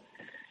go.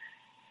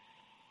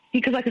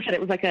 Because, like I said, it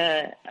was like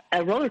a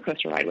roller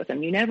coaster ride with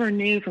him. You never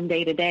knew from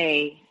day to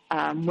day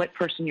what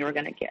person you were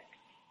going to get.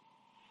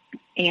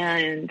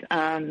 And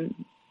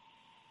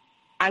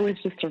I was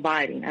just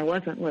surviving. I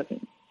wasn't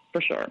living,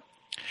 for sure.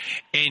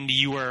 And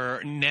you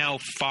are now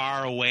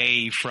far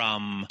away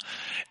from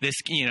this,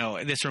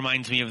 this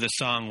reminds me of the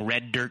song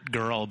Red Dirt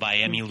Girl by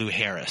Emmylou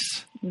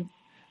Harris. Do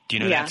you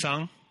know that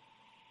song?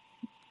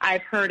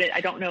 I've heard it.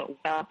 I don't know it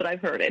well, but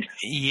I've heard it.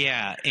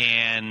 Yeah.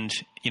 And,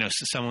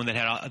 someone that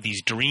had all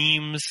these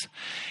dreams,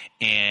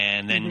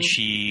 and then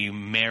she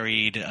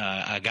married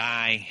a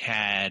guy,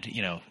 had,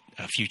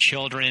 a few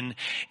children,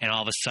 and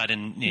all of a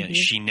sudden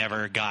she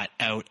never got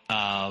out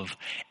of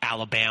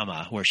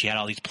Alabama, where she had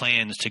all these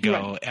plans to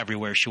go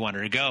everywhere she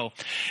wanted to go.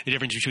 The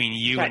difference between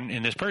you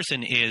and this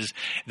person is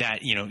that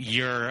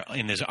you're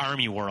in this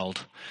army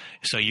world,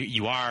 so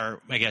you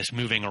are, I guess,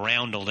 moving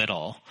around a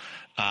little,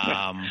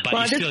 but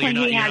well, you're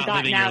not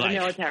living your life.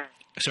 Military.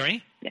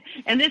 Sorry? Yeah.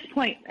 At this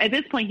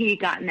point he had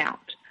gotten out,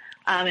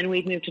 and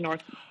we'd moved to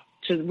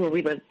where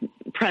we live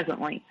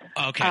presently.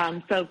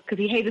 Okay. So, because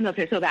he hated the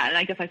military so bad, and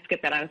I guess I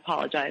skipped that. I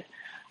apologize.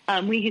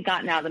 We had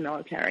gotten out of the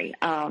military.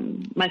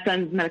 My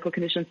son's medical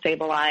condition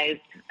stabilized,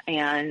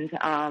 and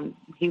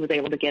he was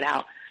able to get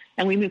out.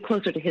 And we moved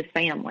closer to his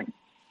family.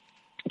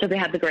 So they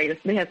had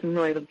some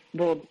really the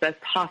world's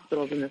best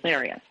hospitals in this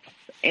area.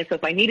 And so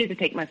if I needed to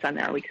take my son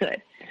there, we could.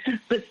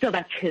 But still,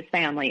 that's his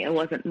family. It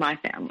wasn't my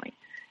family.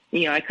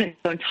 You know, I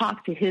couldn't go and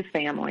talk to his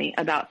family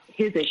about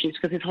his issues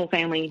because his whole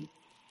family,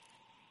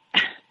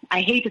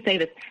 I hate to say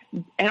this,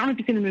 I don't know if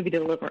you've seen the movie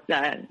Deliverance,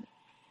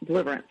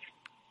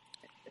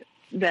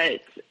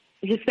 that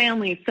his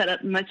family is set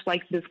up much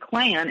like this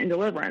clan in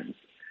Deliverance.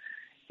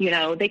 You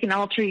know, they can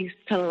all treat each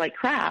other like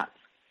crap,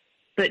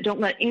 but don't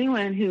let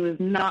anyone who is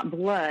not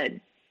blood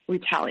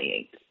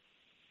retaliate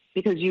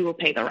because you will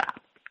pay the wrath.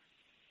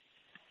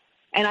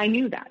 And I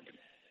knew that.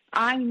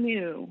 I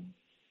knew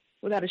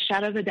without a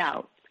shadow of a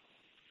doubt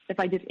if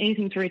I did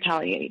anything to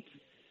retaliate,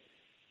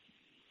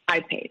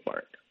 I'd pay for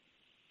it.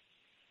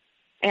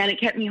 And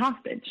it kept me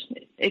hostage.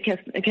 It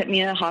kept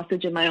me a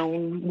hostage in my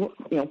own,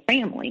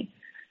 family.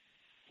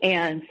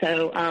 And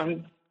so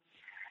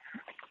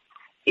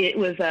it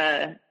was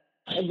a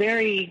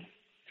very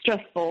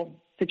stressful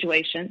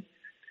situation.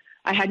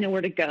 I had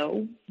nowhere to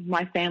go.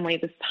 My family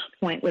at this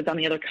point was on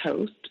the other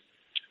coast.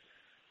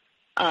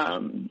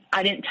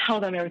 I didn't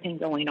tell them everything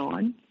going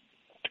on.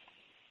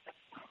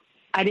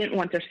 I didn't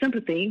want their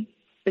sympathy,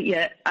 but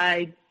yet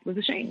I was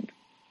ashamed.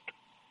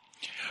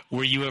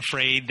 Were you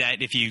afraid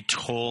that if you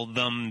told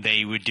them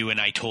they would do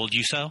an I told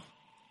you so?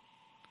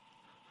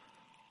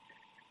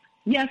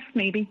 Yes,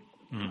 maybe.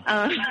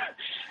 That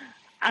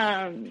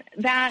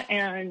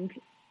and,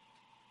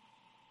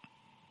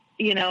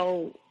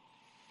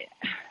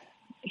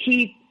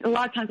 a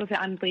lot of times he'll say,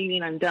 I'm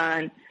leaving, I'm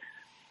done.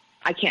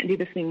 I can't do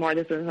this anymore.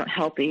 This isn't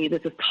healthy.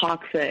 This is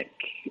toxic.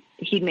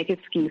 He'd make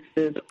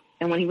excuses.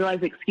 And when he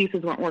realized the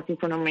excuses weren't working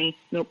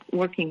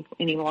working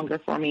any longer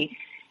for me,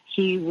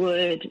 he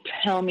would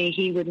tell me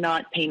he would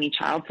not pay me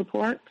child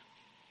support.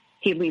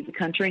 He'd leave the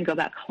country and go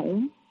back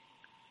home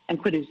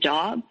and quit his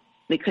job.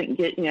 They couldn't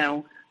get,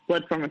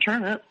 blood from a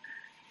turnip.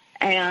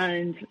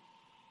 And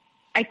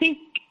I think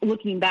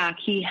looking back,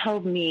 he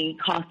held me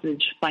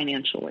hostage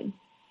financially,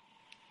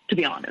 to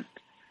be honest.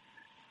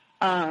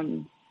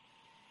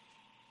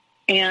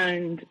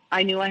 And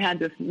I knew I had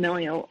this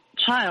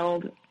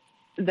child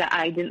that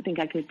I didn't think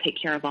I could take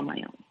care of on my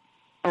own,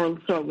 or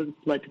so I was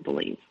led to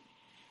believe.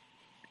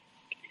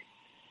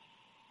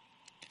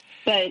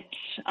 But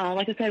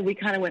like I said, we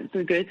kind of went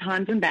through good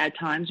times and bad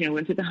times.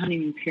 Went through the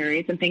honeymoon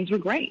periods, and things were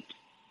great.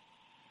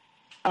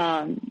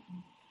 And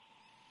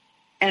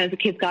as the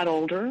kids got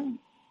older,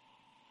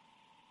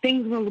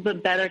 things were a little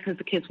bit better because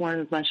the kids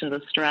weren't as much of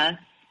a stress.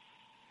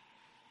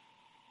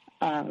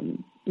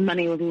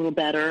 Money was a little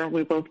better.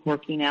 We were both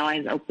working now.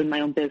 I opened my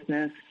own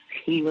business.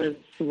 He was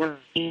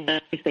working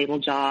a stable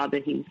job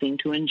that he seemed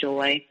to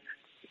enjoy.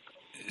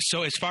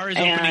 So as far as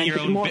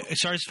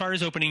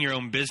opening your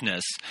own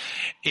business,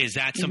 is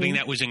that something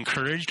that was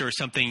encouraged, or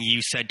something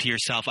you said to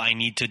yourself, I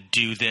need to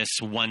do this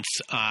once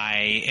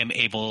I am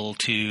able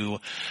to,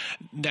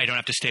 I don't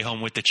have to stay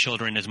home with the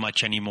children as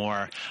much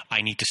anymore.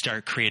 I need to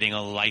start creating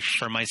a life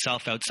for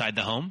myself outside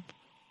the home?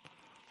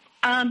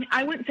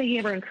 I wouldn't say he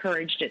ever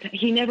encouraged it.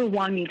 He never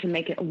wanted me to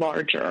make it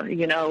larger, He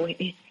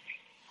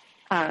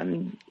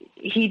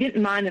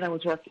didn't mind that I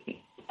was working.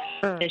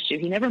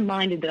 He never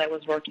minded that I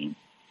was working.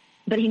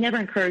 But he never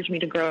encouraged me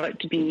to grow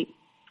it to be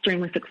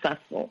extremely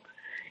successful.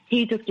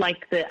 He just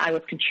liked that I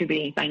was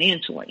contributing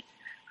financially.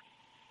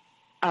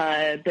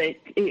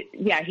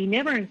 He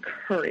never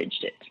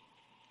encouraged it.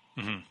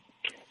 Mm-hmm.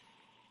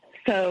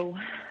 So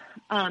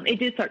it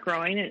did start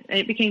growing.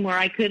 It became where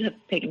I could have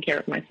taken care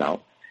of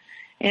myself.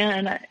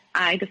 And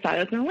I decided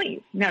I was going to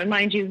leave. Now,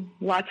 mind you,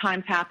 a lot of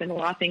times happened. A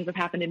lot of things have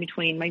happened in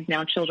between. My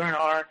now children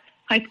are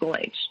high school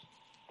age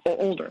or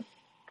older.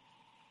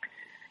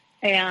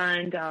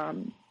 And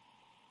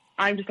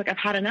I'm just like, I've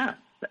had enough.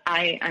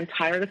 I'm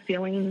tired of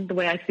feeling the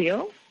way I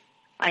feel.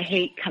 I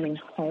hate coming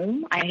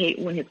home. I hate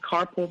when his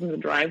car pulls in the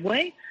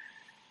driveway.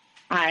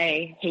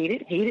 I hate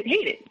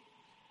it.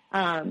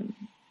 At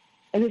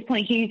this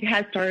point, he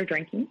had started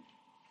drinking.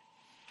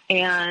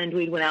 And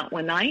we went out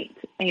one night,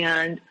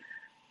 and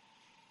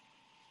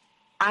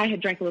I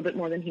had drank a little bit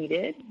more than he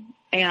did.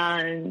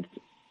 And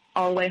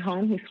all the way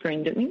home, he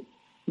screamed at me.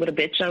 What a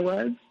bitch I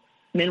was.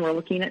 Men were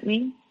looking at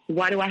me.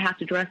 Why do I have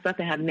to dress up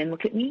and have men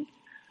look at me?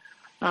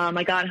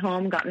 I got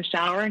home, got in the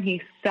shower, and he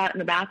sat in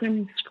the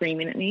bathroom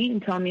screaming at me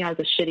and telling me I was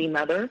a shitty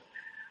mother.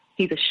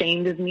 He's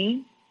ashamed of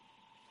me.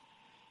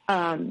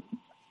 And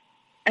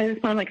it's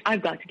I'm like,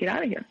 I've got to get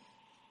out of here.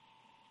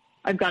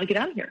 I've got to get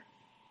out of here.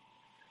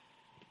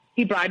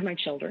 He bribed my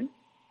children.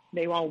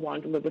 They all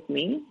wanted to live with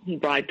me. He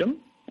bribed them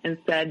and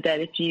said that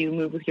if you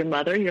move with your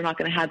mother, you're not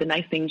going to have the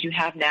nice things you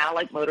have now,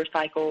 like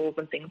motorcycles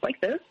and things like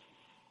this.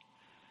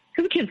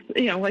 Because the kids,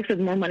 like I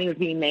said, more money was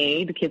being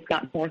made. The kids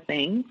got more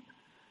things.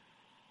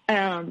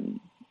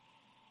 And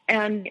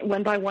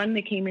one by one,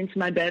 they came into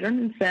my bedroom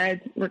and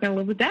said, we're going to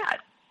live with Dad,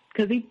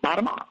 because he bought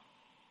them off.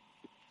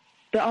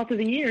 But all through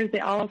the years,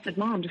 they all said,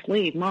 Mom, just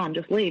leave. Mom,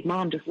 just leave.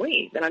 Mom, just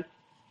leave. And it's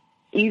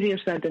easier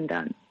said than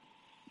done.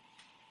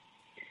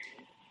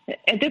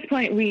 at this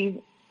point,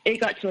 it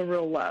got to a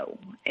real low,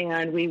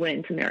 and we went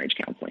into marriage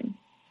counseling.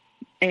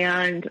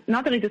 And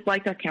not that I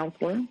disliked our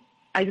counselor.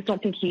 I just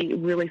don't think he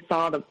really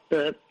saw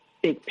the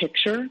big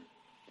picture,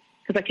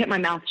 because I kept my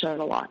mouth shut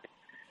a lot.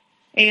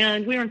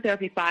 And we were in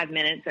therapy 5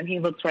 minutes, and he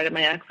looks right at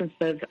my ex and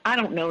says, I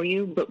don't know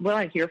you, but what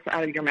I hear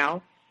out of your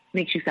mouth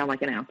makes you sound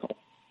like an asshole.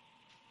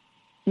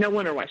 No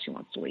wonder why she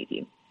wants to leave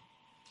you.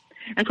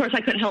 And, of course, I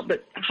couldn't help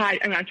but hide.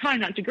 I mean, I'm trying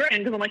not to grin,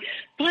 because I'm like,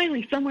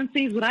 finally, someone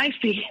sees what I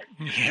see.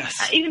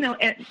 Yes. Even though,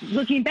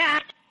 looking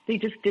back, they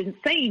just didn't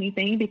say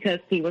anything because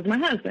he was my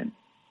husband.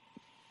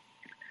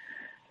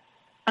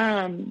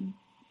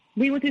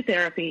 We went through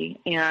therapy,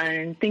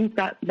 and things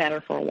got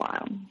better for a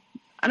while.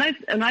 And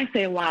I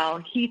say a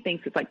while, he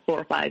thinks it's like 4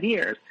 or 5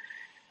 years.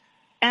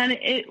 And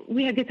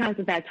we had good times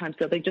and bad times,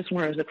 so they just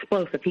weren't as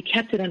explosive. He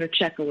kept it under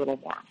check a little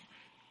more.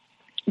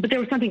 But there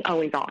was something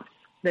always off.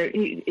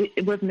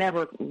 It was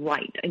never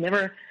right.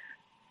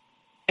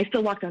 I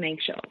still walked on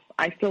eggshells.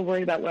 I still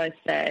worried about what I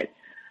said.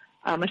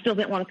 I still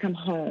didn't want to come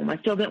home. I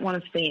still didn't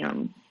want to see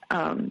him.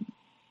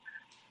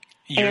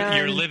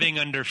 You're living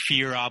under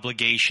fear,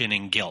 obligation,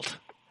 and guilt.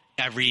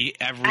 Every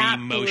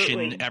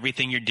emotion,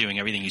 everything you're doing,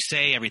 everything you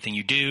say, everything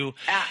you do,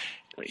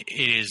 it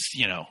is,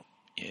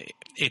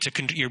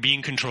 you're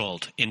being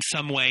controlled in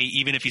some way.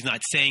 Even if he's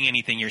not saying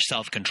anything, you're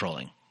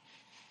self-controlling.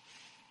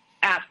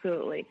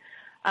 Absolutely.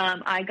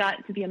 I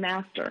got to be a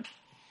master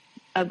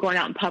of going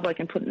out in public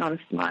and putting on a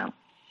smile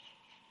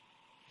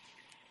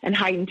and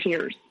hiding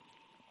tears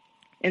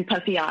and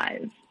puffy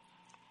eyes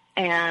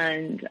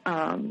and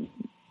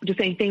just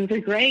saying things are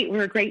great.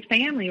 We're a great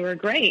family. We're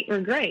great.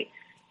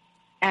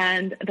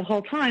 And the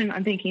whole time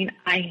I'm thinking,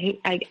 I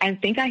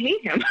think I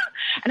hate him.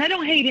 And I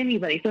don't hate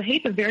anybody. So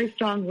hate's a very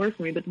strong word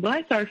for me. But what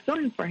I started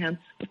feeling for him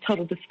was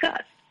total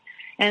disgust.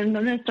 And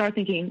then I started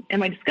thinking,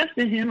 am I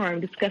disgusted in him or am I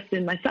disgusted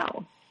in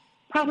myself?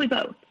 Probably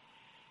both.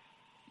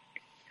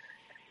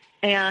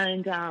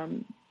 And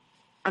I'm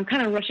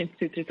kind of rushing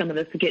through some of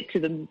this to get to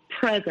the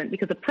present,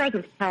 because the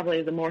present probably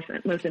is the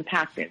most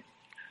impacted.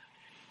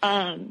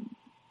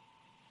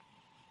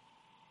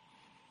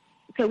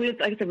 So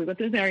like I said, we went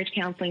through marriage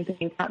counseling,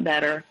 things got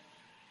better,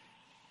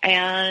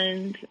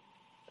 and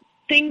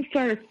things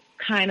started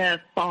kind of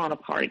falling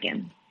apart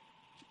again.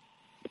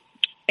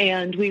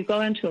 And we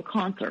go into a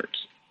concert.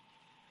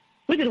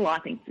 We did a lot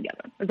of things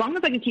together. As long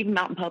as I could keep him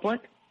out in public,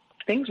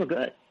 things were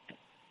good.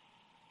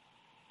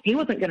 He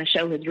wasn't going to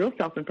show his real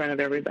self in front of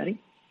everybody.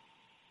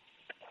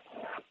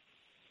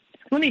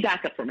 Let me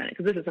back up for a minute,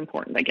 because this is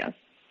important, I guess.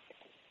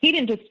 He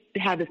didn't just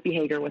have this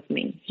behavior with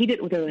me. He did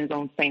it within his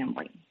own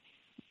family.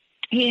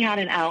 He had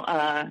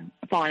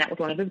falling out with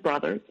one of his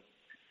brothers,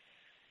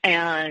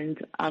 and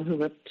who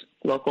lived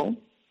local,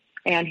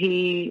 and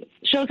he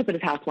shows up at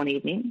his house one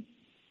evening,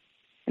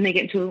 and they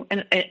get into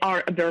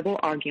a verbal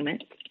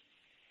argument,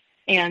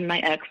 and my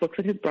ex looks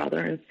at his brother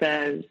and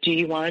says, do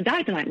you want to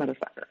die tonight,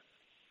 motherfucker?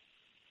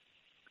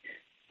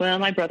 Well,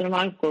 my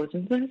brother-in-law goes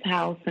into his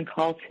house and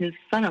calls his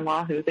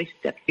son-in-law, who is a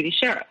deputy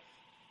sheriff.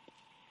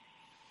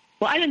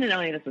 Well, I didn't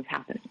know any of this was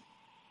happening.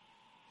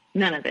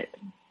 None of it.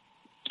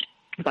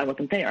 Because I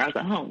wasn't there. I was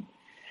at home.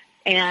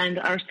 And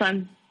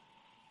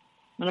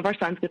one of our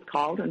sons gets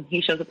called, and he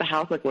shows up at the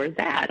house like, where's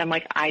Dad? I'm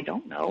like, I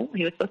don't know.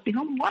 He was supposed to be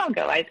home a while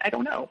ago. I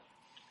don't know.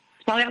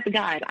 It's probably out the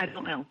guide. I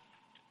don't know.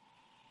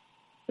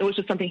 It was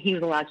just something he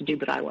was allowed to do,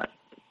 but I wasn't.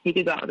 He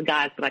could go out with the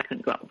guys, but I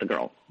couldn't go out with the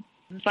girls.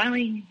 And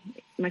finally,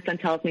 my son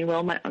tells me,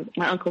 well, my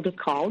uncle just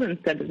called and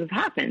said this has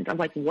happened. I'm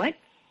like, what?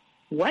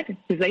 What?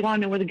 Because they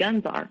want to know where the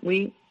guns are.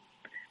 We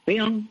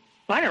own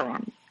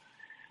firearms.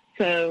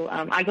 So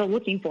I go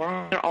looking for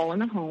them. They're all in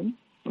the home.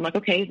 I'm like,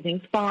 okay,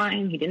 everything's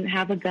fine. He didn't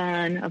have a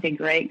gun. Okay,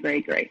 great.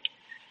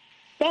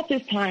 About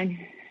this time,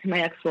 my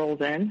ex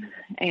rolls in,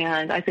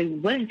 and I say,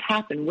 what has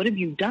happened? What have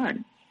you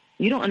done?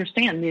 You don't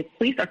understand. The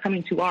police are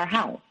coming to our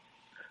house.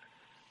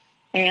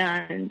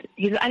 And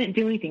he said, I didn't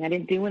do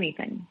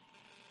anything.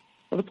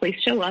 Well, the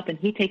police show up, and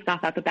he takes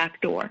off out the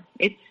back door.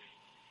 It's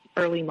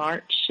early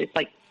March. It's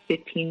like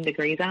 15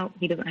 degrees out.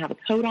 He doesn't have a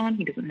coat on.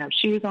 He doesn't have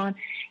shoes on.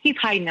 He's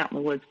hiding out in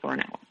the woods for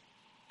an hour.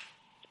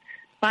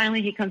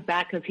 Finally, he comes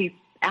back because he's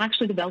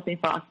actually developing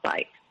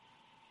frostbite.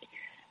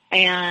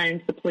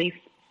 And the police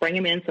bring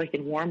him in so he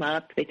can warm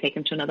up. They take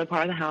him to another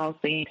part of the house.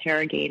 They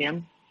interrogate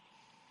him.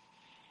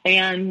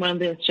 And one of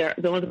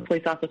the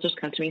police officers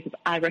comes to me and says,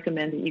 I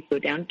recommend that you go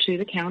down to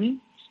the county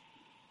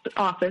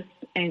office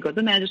and go to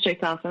the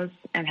magistrate's office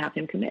and have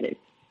him committed.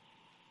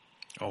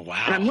 Oh,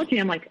 wow. And I'm looking,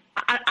 I'm like,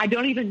 I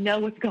don't even know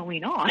what's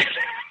going on.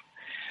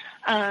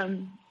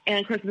 And,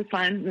 of course, this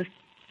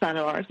son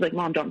of ours is like,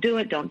 Mom, don't do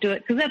it.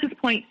 Because at this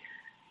point,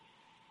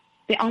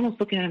 they almost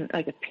look at him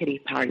like a pity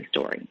party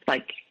story. It's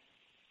like,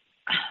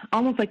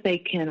 almost like they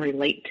can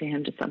relate to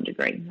him to some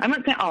degree. I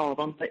wouldn't say all of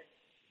them, but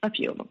a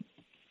few of them.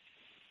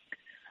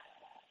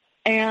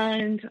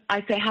 And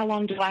I say, how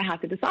long do I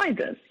have to decide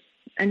this?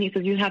 And he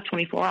says, you have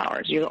 24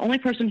 hours. You're the only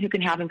person who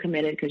can have him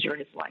committed because you're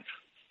his wife.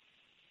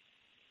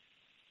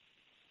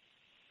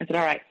 I said,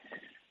 all right.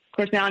 Of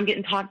course, now I'm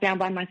getting talked down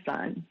by my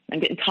son. I'm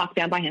getting talked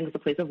down by him because the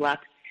police have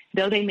left.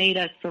 Though they made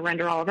us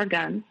surrender all of our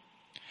guns,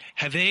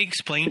 Have they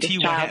explained to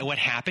you what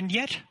happened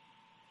yet?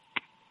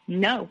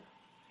 No.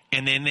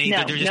 And then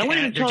they're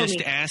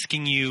just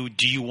asking you,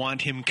 do you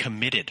want him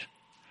committed?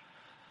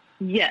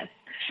 Yes.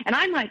 And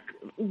I'm like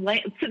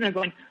sitting there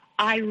going,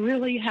 I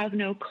really have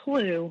no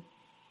clue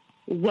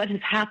what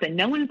has happened.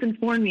 No one has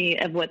informed me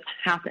of what's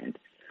happened.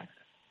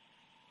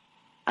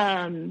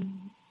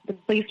 The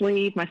police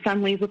leave. My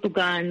son leaves with the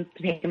guns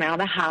to take him out of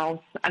the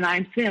house. And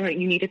I'm saying, like,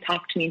 you need to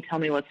talk to me and tell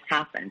me what's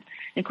happened.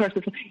 And, of course,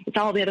 it's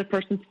all the other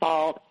person's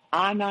fault.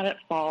 I'm not at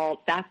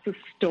fault. That's the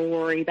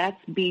story. That's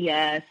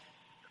BS.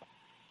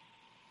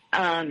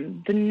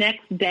 The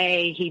next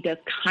day, he does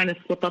kind of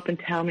slip up and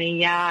tell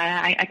me,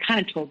 I kind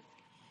of told him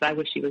I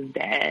wish he was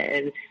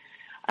dead.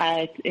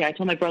 I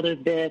told my brother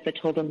this. I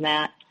told him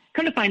that.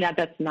 Come to find out,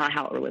 that's not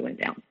how it really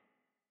went down.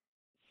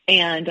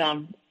 And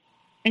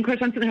of course,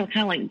 I'm sitting there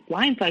kind of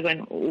like blindsided going,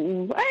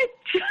 what?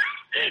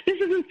 This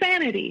is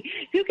insanity.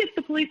 Who gets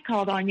the police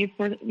called on you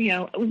for,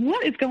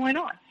 what is going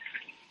on?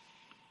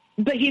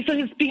 But so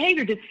his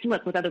behavior did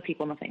slip with other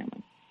people in the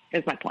family,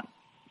 is my point.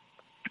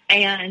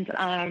 And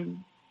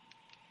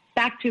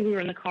we were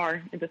in the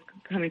car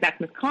coming back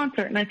from this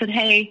concert, and I said,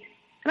 hey,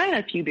 and I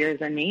had a few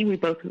beers in me. We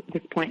both at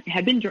this point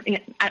had been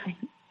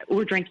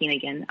we're drinking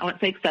again. I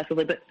won't say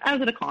excessively, but I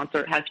was at a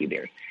concert, had a few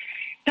beers.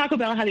 Taco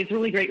Bell had these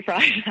really great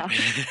fries out.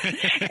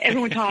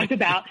 Everyone talked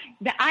about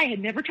that I had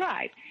never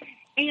tried.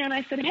 And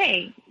I said,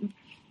 hey,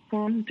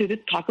 going through this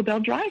Taco Bell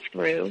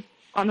drive-thru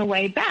on the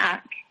way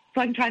back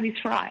so I can try these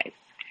fries.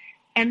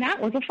 And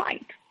that was a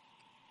fight.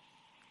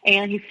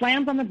 And he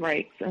slams on the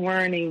brakes, and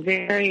we're in a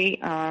very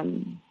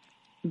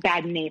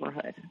bad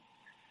neighborhood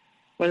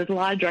where there's a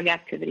lot of drug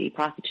activity,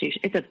 prostitution.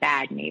 It's a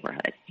bad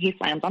neighborhood. He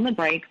slams on the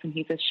brakes, and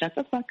he says, shut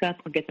the fuck up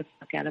or get the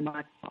fuck out of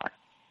my car.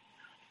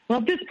 Well,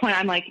 at this point,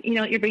 I'm like,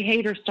 your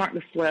behavior's starting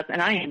to slip,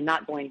 and I am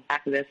not going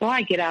back to this. So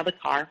I get out of the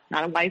car.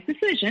 Not a wise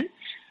decision,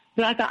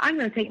 but I thought I'm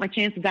going to take my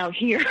chances out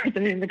here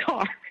than in the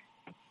car.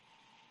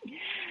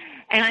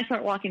 And I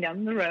start walking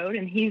down the road,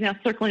 and he's now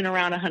circling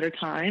around 100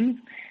 times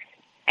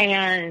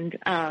and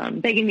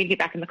begging me to get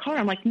back in the car.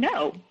 I'm like,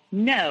 no.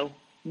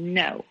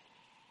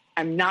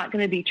 I'm not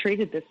going to be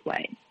treated this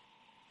way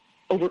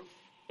over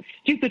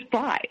stupid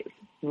fries.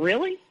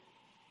 Really?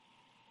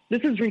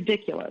 This is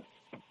ridiculous.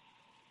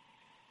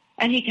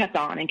 And he kept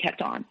on and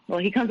kept on. Well,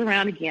 he comes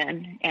around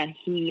again, and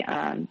he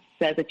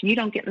says, if you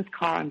don't get in this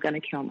car, I'm going to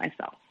kill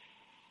myself.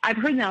 I've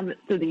heard now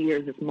through the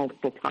years this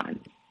multiple times.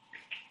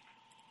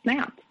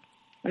 Snapped.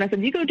 And I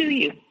said, you go do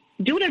you.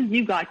 Do whatever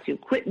you got to.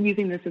 Quit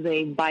using this as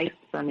a vice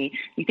for me.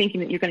 You're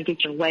thinking that you're going to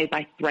get your way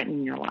by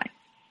threatening your life.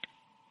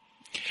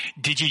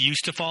 Did you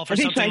used to fall for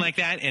something like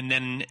that, and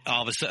then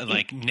all of a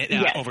sudden,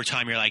 over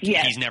time, you're like,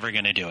 he's never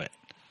going to do it?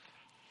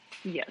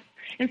 Yes.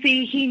 And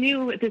see, he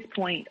knew at this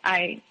point,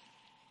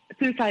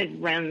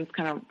 suicide runs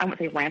kind of, I won't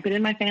say rampant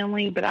in my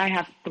family, but I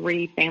have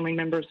 3 family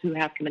members who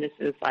have committed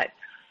suicide.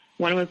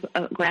 One was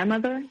a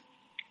grandmother,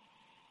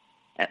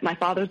 my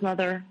father's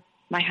mother,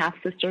 my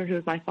half-sister, who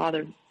is my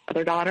father's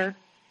other daughter,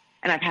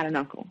 and I've had an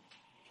uncle.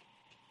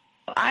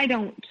 I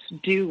don't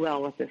do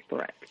well with this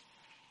threat.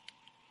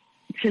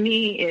 To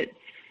me,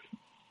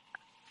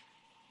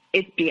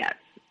 it's BS.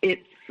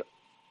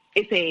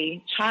 It's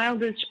a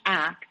childish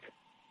act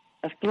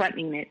of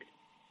threatening it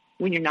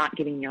when you're not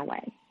getting your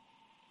way.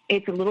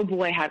 It's a little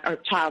boy or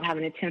child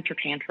having a temper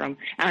tantrum,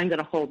 and I'm going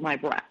to hold my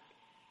breath.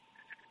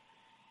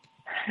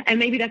 And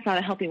maybe that's not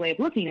a healthy way of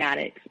looking at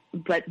it,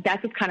 but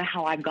that's just kind of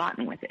how I've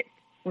gotten with it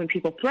when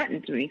people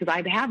threaten to me, because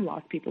I have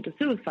lost people to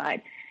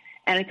suicide,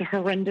 and it's a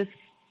horrendous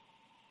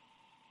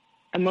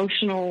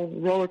emotional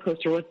roller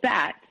coaster with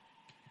that.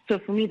 So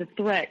for me, the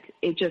threat,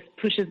 it just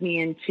pushes me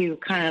into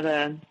kind of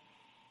a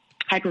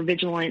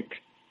hypervigilant.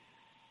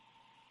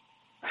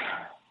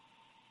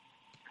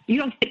 You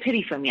don't get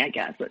pity from me, I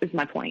guess, is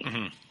my point.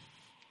 Mm-hmm.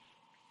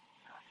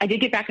 I did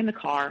get back in the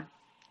car.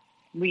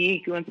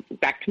 We went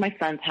back to my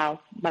son's house.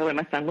 By the way,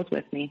 my son was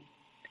with me,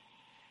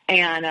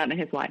 and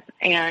his wife.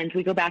 And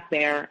we go back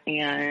there,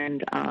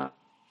 and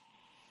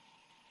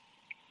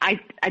I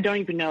don't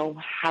even know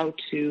how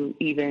to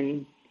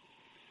even,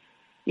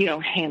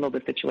 handle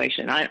the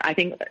situation. I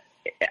think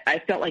I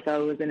felt like I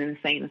was in an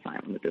insane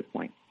asylum at this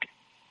point.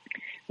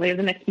 Later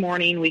the next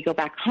morning, we go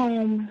back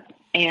home,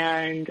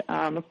 and,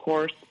 of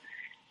course,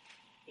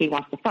 he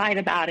wants to fight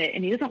about it,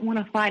 and he doesn't want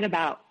to fight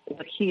about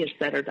what he has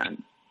said or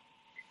done.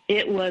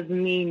 It was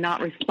me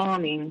not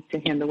responding to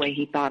him the way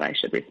he thought I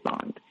should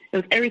respond. It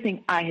was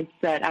everything I had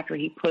said after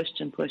he pushed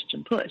and pushed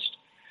and pushed.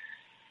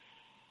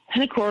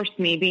 And, of course,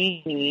 me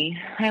being me,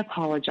 I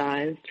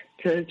apologized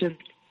to just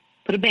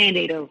put a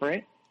Band-Aid over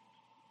it.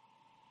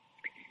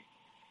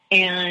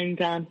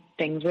 And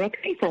things were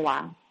okay for a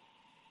while,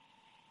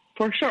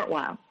 for a short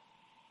while.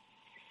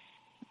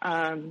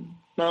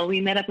 Well,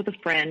 we met up with a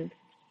friend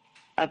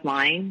of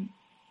mine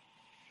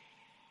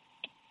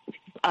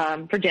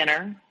for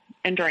dinner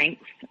and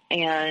drinks,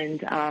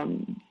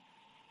 and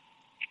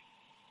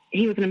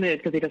he was in a mood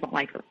because he doesn't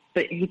like her.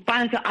 But he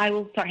finally said, I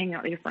will start hanging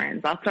out with your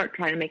friends. I'll start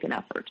trying to make an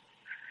effort.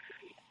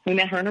 We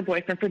met her and her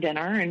boyfriend for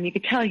dinner, and you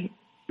could tell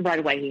right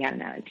away he had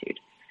an attitude.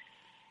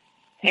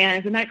 And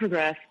as the night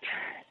progressed,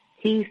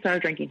 he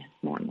started drinking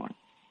more and more.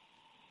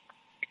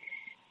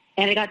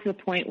 And it got to the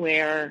point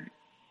where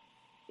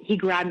he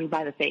grabbed me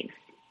by the face,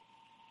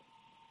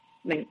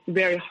 I mean,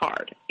 very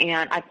hard.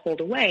 And I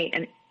pulled away.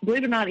 And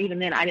believe it or not, even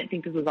then, I didn't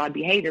think this was odd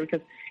behavior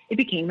because it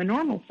became a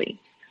normalcy.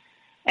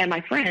 And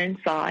my friend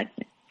saw it,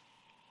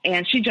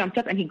 and she jumped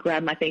up, and he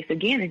grabbed my face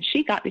again, and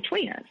she got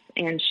between us.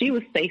 And she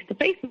was face to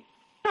face. I'm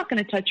not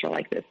going to touch her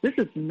like this. This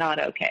is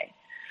not okay.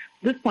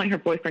 At this point, her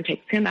boyfriend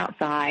takes him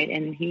outside,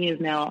 and he is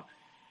now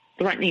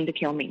threatening to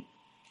kill me.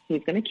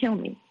 He's going to kill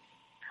me.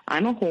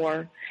 I'm a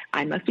whore.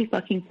 I must be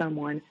fucking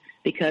someone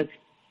because,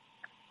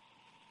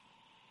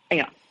 you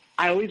know,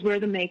 I always wear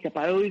the makeup.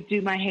 I always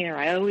do my hair.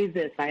 I always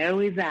this. I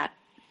always that.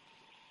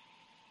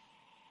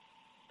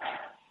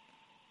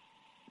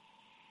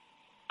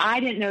 I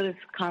didn't know this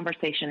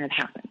conversation had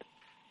happened.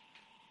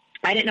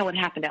 I didn't know what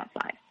happened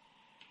outside.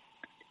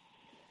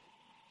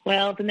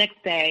 Well, the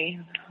next day,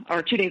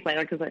 or 2 days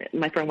later, because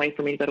my friend waited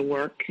for me to go to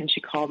work, and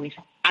she called me.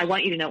 I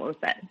want you to know what was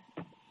said.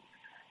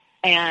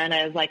 And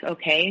I was like,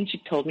 okay. And she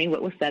told me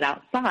what was said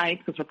outside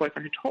because her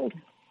boyfriend had told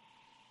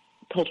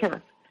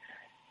her.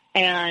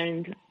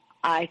 And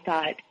I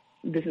thought,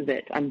 this is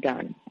it. I'm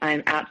done.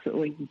 I'm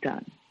absolutely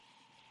done.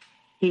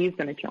 He's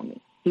going to kill me.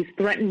 He's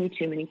threatened me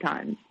too many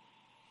times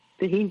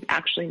that he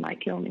actually might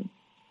kill me.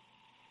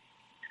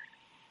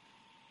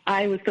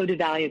 I was so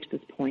devalued to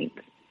this point.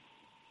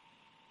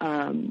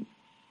 And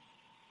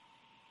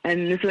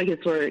this is, I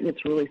guess, where it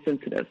gets really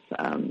sensitive.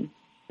 And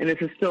this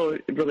is still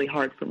really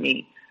hard for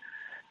me.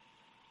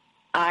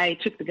 I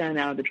took the gun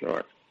out of the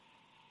drawer.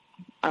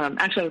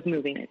 Actually, I was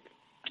moving it.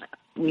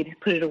 We'd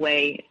put it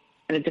away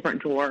in a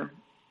different drawer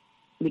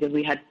because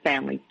we had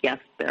family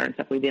guests there and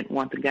stuff. We didn't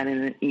want the gun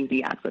in an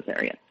easy access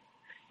area.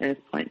 And at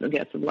this point, the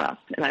guests had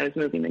left, and I was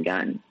moving the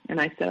gun. And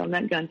I sat on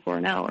that gun for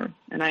an hour,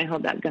 and I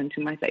held that gun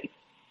to my face.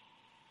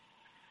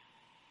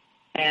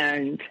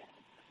 And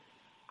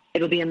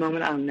it'll be a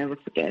moment I'll never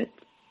forget.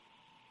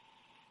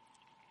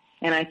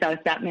 And I thought,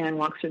 if that man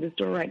walks through this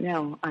door right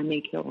now, I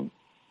may kill him.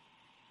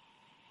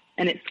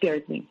 And it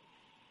scared me.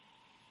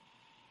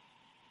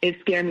 It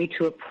scared me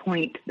to a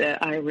point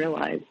that I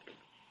realized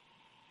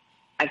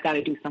I've got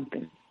to do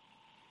something.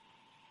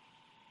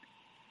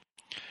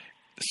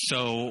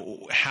 So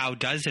how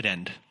does it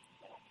end?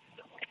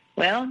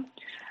 Well,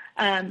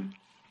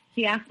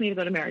 he asked me to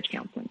go to marriage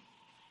counseling.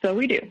 So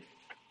we do.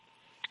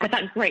 I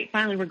thought, great,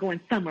 finally we're going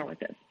somewhere with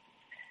this.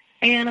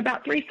 And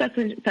about 3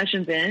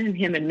 sessions in, and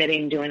him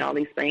admitting doing all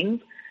these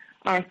things,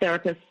 our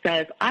therapist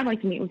says, I'd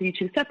like to meet with you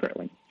two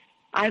separately.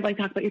 I'd like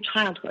to talk about your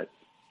childhood.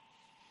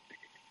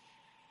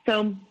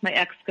 So my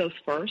ex goes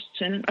first,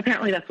 and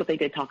apparently that's what they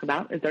did talk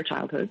about, is their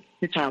childhood,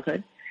 his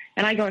childhood.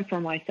 And I go in for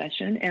my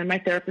session, and my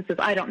therapist says,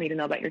 I don't need to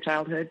know about your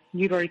childhood.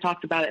 You've already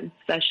talked about it in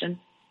session.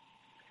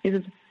 He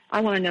says, I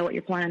want to know what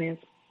your plan is.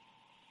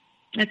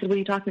 I said, what are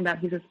you talking about?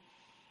 He says,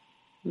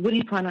 what do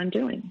you plan on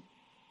doing?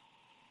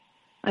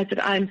 I said,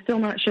 I'm still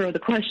not sure of the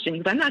question,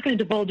 because I'm not going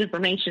to divulge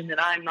information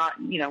that I'm not,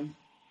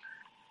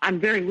 I'm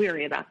very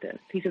weary about this.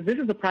 He says, this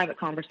is a private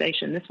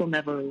conversation. This will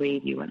never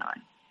leave you and I.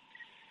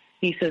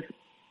 He says,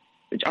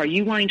 are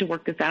you wanting to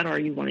work this out, or are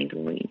you wanting to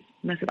leave?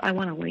 And I said, I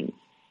want to leave.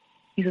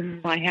 He says,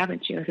 why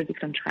haven't you? I said,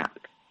 because I'm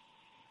trapped.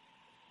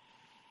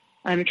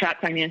 I'm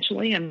trapped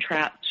financially. I'm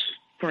trapped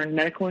for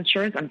medical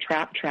insurance. I'm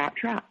trapped.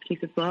 He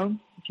says, well,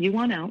 if you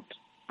want out,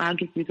 I'll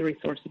give you the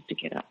resources to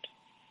get out.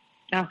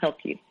 I'll help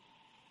you.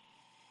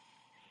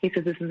 He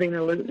says, this is an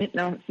illicit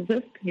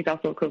narcissist. He's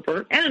also a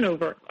covert and an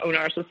overt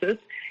narcissist.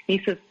 He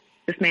says,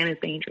 this man is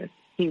dangerous.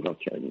 He will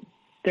kill you.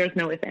 There's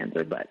no ifs, ands,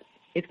 or buts.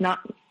 It's not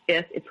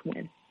if, it's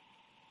when.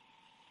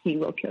 He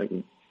will kill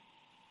you.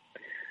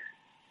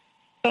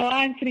 So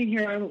I'm sitting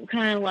here, I'm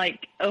kind of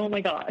like, oh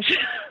my gosh,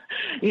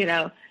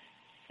 And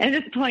at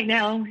this point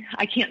now,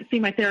 I can't see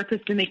my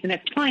therapist to make the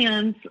next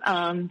plans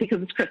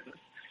because it's Christmas.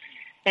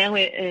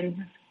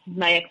 And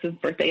my ex's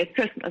birthday is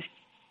Christmas.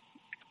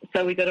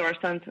 So we go to our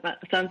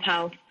son's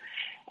house,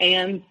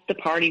 and the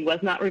party was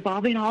not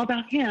revolving all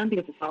about him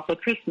because it's also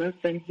Christmas,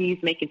 and he's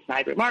making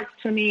snide remarks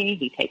to me.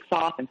 He takes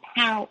off and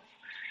pouts.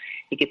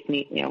 He gets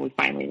me, we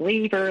finally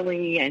leave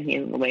early, and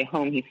on the way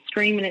home, he's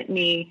screaming at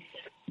me.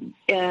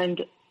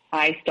 And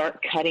I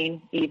start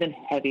cutting even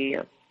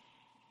heavier.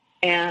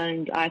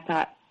 And I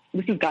thought,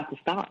 this has got to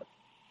stop.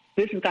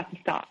 This has got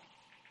to stop.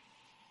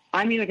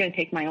 I'm either going to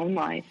take my own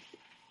life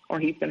or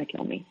he's going to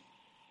kill me.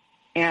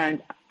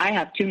 And I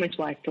have too much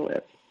life to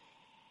live.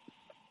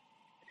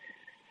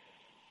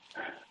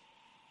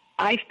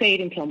 I stayed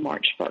until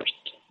March 1st.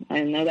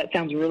 I know that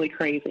sounds really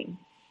crazy.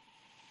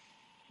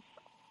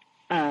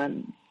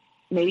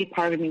 Maybe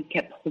part of me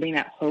kept holding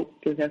that hope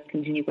that as I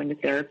continued going to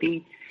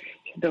therapy,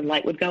 the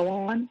light would go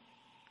on.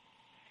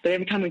 But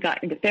every time we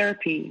got into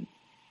therapy,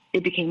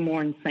 it became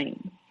more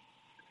insane.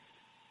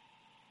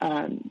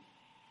 And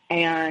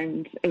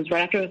it was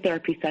right after the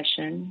therapy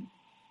session.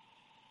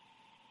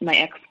 My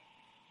ex,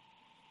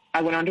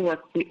 I went on to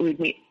work. We'd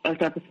meet a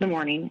therapist in the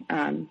morning.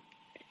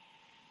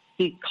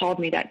 He called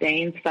me that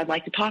day and said, I'd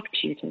like to talk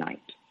to you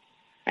tonight.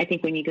 I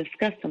think we need to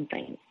discuss some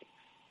things.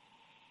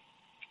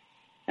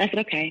 And I said,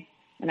 okay.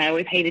 And I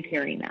always hated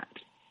hearing that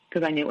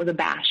because I knew it was a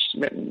bash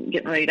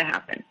getting ready to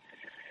happen.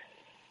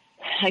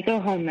 I go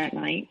home that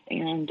night,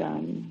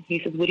 and he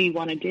says, what do you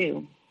want to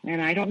do?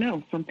 And I don't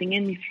know. Something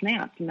in me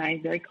snapped, and I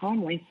very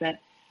calmly said,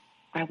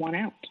 I want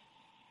out.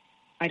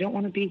 I don't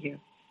want to be here.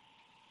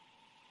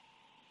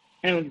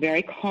 And I was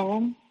very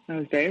calm. I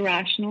was very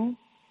rational.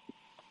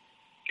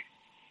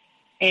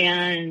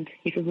 And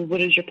he says, well,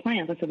 what is your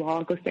plan? I said, well,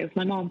 I'll go stay with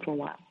my mom for a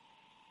while.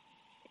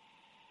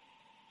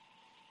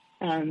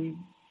 And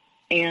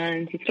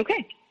he said,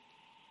 okay.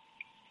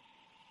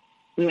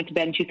 We went to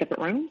bed in 2 separate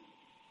rooms.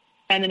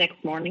 And the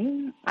next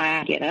morning,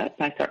 I get up.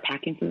 I start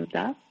packing some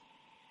stuff.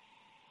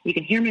 You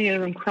can hear me in the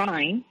other room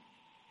crying,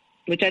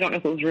 which I don't know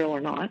if it was real or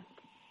not.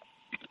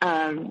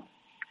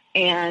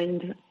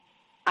 And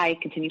I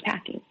continue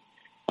packing.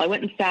 Well, I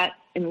went and sat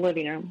in the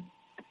living room,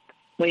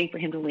 waiting for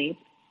him to leave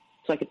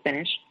so I could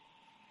finish.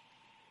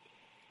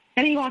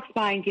 And he walks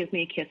by and gives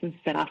me a kiss and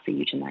said, I'll see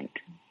you tonight.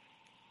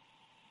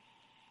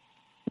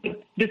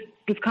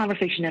 This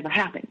conversation never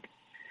happened.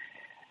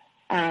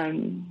 As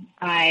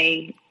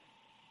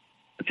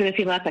soon as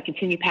he left, I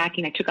continued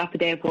packing. I took off the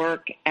day of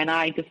work, and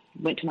I just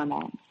went to my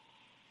mom's.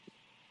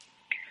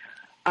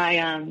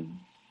 I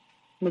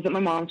was at my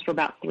mom's for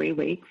about 3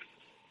 weeks.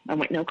 I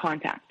went no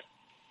contact.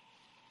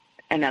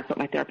 And that's what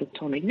my therapist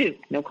told me to do,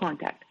 no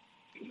contact.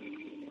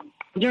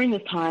 During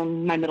this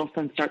time, my middle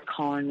son starts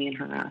calling me and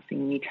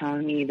harassing me,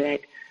 telling me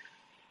that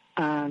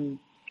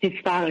his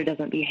father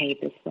doesn't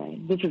behave this way.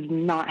 This is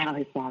not how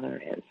his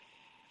father is.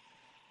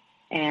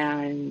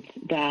 And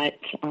that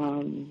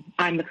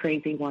I'm the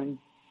crazy one,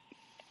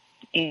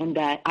 and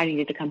that I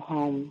needed to come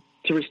home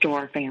to restore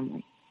our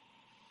family.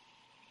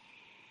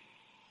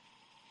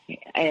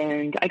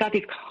 And I got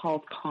these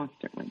calls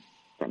constantly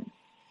from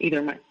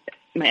either my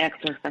ex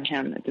or from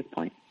him at this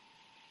point.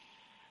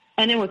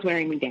 And it was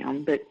wearing me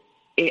down, but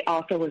it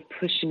also was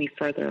pushing me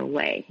further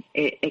away.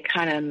 It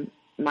kind of,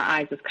 my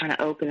eyes was kind of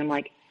open. I'm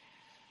like,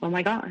 oh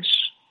my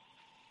gosh,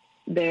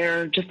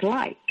 they're just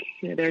alike.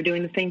 They're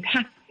doing the same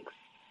tactics.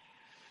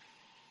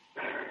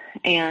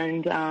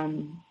 And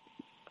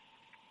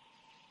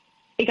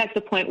it got to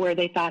the point where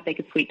they thought they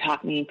could sweet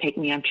talk me and take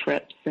me on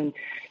trips and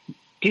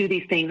do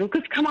these things. Well,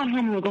 just come on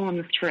home and we'll go on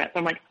this trip.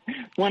 I'm like,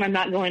 one, I'm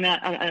not going on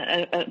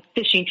a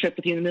fishing trip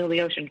with you in the middle of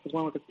the ocean because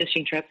one was a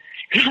fishing trip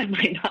because I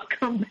might not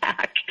come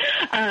back.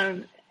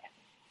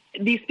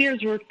 These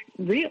fears were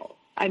real.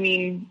 I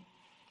mean,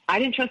 I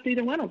didn't trust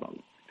either one of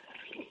them.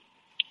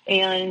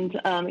 And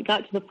it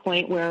got to the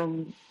point where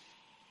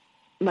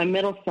my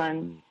middle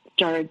son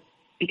started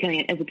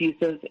becoming as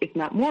abusive, if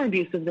not more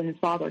abusive, than his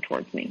father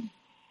towards me.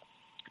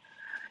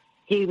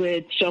 He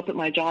would show up at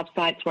my job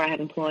sites where I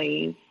had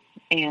employees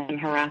and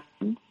harass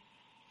them.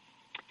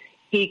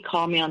 He'd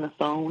call me on the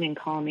phone and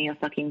call me a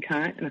fucking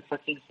cunt and a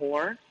fucking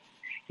whore.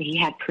 He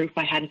had proof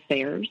I had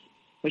affairs,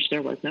 which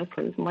there was no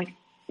proof. I'm like,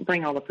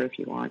 bring all the proof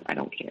you want. I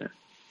don't care.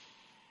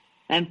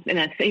 And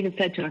I even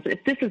said to him, I said,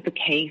 if this is the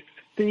case,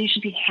 then you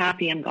should be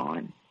happy I'm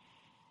gone.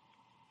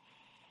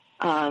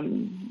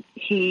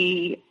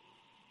 He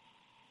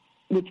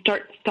would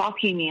start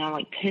stalking me on,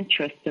 like,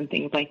 Pinterest and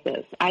things like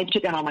this. I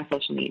took down all my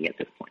social media at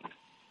this point.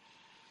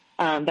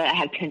 But I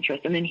had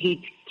Pinterest. And then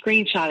he'd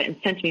screenshot it and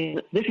sent me,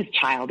 this is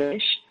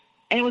childish.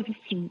 And it was just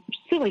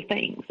silly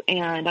things.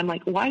 And I'm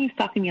like, why are you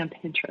stalking me on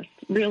Pinterest?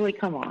 Really?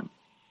 Come on.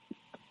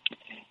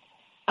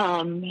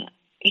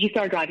 He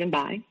started driving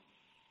by.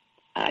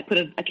 I put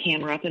a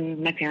camera up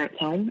in my parents'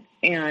 home,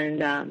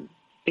 and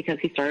because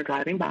he started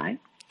driving by.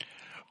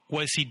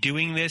 Was he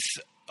doing this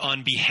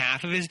on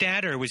behalf of his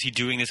dad, or was he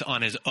doing this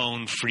on his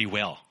own free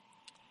will?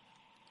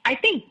 I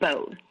think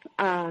both.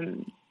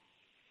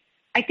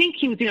 I think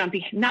he was doing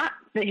it not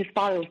that his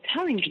father was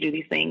telling him to do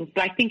these things,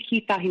 but I think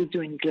he thought he was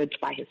doing good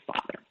by his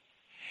father.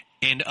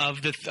 And of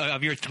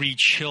your 3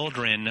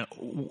 children,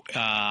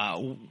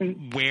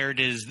 where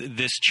does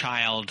this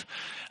child,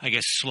 I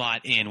guess,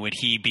 slot in? Would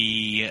he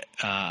be?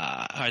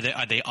 Are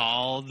they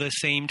all the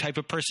same type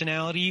of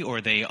personality, or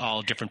are they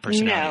all different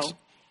personalities? No,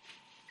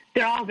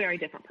 they're all very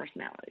different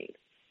personalities.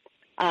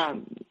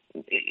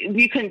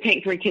 You couldn't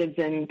take 3 kids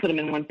and put them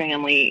in one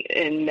family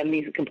and them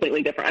be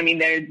completely different. I mean,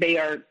 they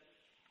are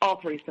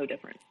all 3 so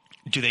different.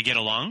 Do they get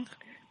along?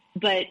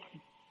 But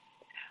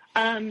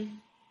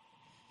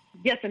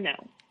yes and no.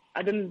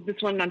 This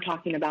one I'm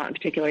talking about in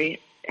particular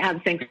has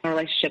the same kind of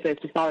relationship as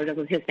his father does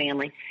with his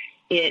family.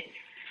 It's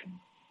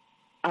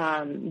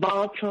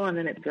volatile and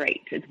then it's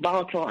great. It's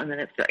volatile and then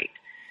it's great.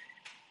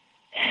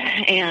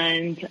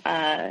 And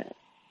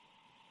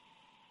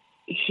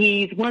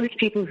he's one of these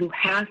people who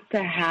has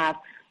to have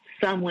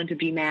someone to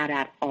be mad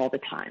at all the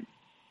time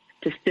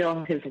to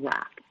still his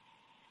wrath.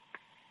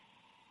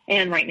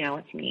 And right now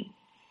it's me.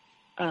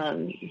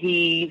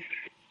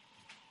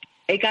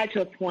 It got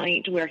to a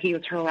point where he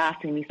was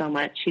harassing me so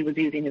much, he was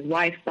using his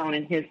wife's phone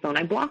and his phone.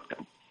 I blocked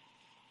him.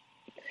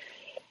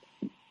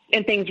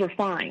 And things were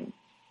fine.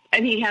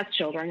 And he has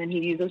children, and he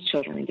uses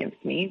children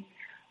against me.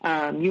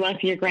 You want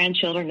to see your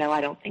grandchildren? No,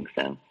 I don't think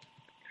so.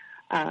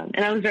 And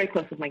I was very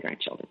close with my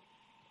grandchildren.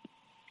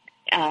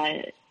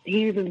 He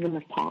uses them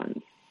as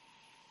pawns.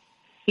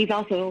 he's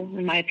also,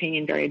 in my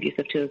opinion, very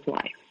abusive to his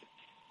wife.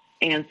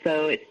 And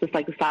so it's just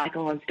like the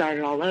cycle had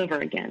started all over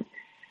again.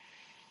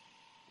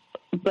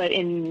 But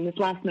in this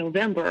last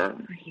November,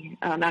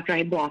 after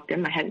I blocked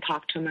him, I hadn't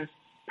talked to him in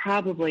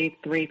probably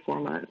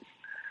 3-4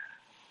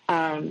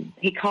 months.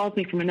 He called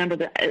me from a number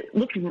that it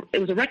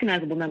was a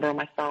recognizable number on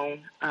my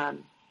phone. Let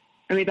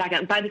me back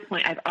up. By this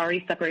point, I've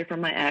already separated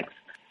from my ex.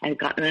 I've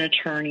gotten an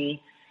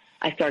attorney.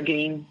 I started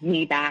getting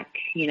me back,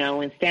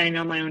 and standing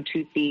on my own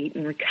 2 feet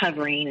and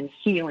recovering and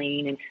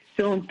healing and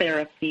still in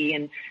therapy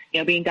and,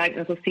 being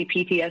diagnosed with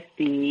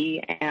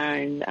CPTSD.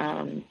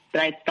 And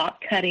but I'd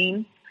stopped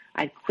cutting.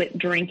 I'd quit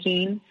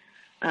drinking,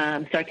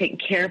 started taking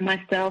care of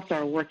myself,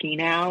 started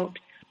working out,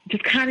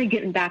 just kind of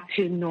getting back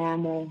to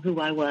normal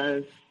who I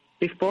was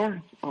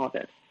before all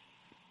this.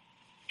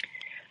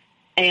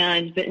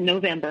 And in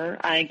November,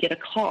 I get a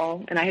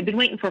call, and I had been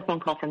waiting for a phone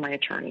call from my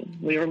attorney.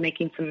 We were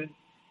making some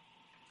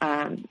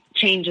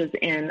changes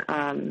in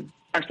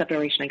our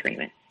separation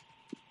agreement.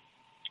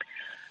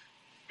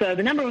 So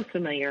the number was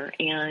familiar,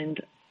 and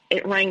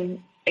it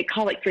rang. It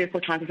called like 3 or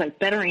 4 times. I was like,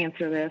 better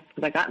answer this,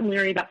 because I got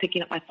leery about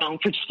picking up my phone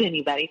for just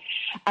anybody,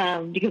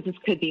 because this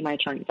could be my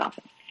attorney's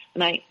office.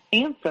 And I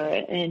answer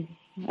it, and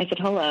I said,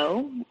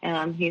 hello.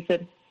 And he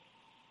said,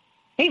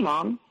 hey,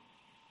 Mom.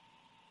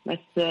 I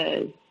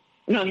said,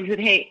 no, he said,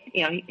 hey,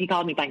 he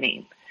called me by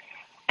name.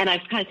 And I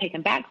was kind of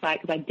taken back by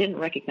it because I didn't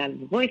recognize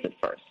his voice at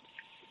first,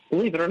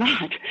 believe it or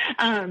not.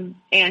 And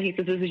he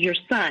says, this is your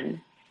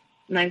son.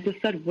 And I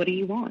just said, what do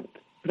you want?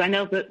 Because I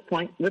know at this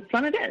point what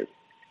son it is.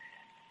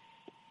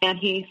 And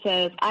he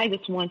says, I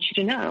just want you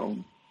to know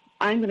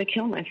I'm going to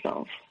kill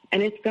myself,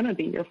 and it's going to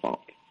be your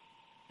fault.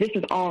 This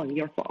is all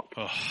your fault.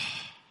 Oh.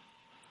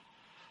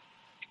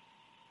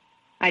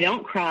 I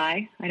don't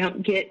cry. I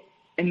don't get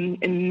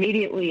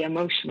immediately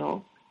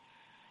emotional.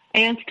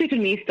 And stupid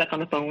me stuck on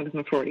the phone with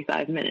him for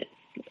 45 minutes.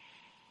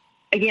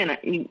 Again,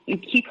 you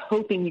keep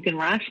hoping you can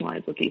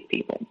rationalize with these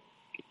people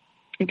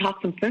and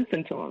talk some sense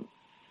into them.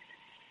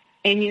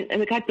 And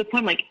the guy at the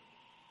point, I'm like,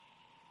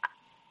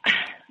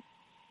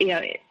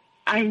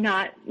 I'm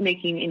not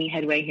making any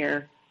headway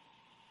here.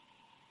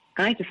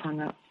 And I just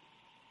hung up.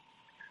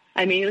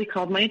 I immediately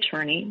called my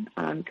attorney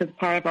because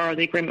part of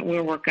the agreement we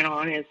were working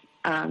on is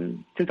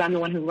since I'm the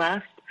one who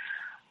left,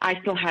 I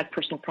still had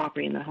personal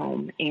property in the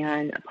home.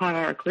 And a part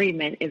of our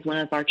agreement is one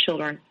of our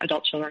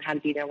adult children, had to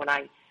be there when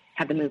I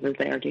had the movers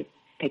there to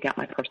take out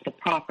my personal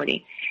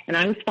property. And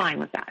I was fine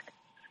with that.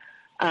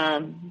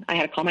 I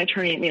had to call my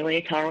attorney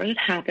immediately to tell her what had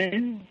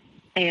happened.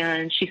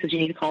 And she says, you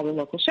need to call the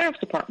local sheriff's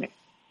department,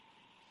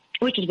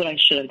 which is what I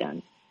should have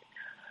done.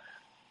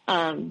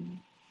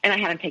 And I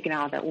had him taken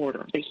out of that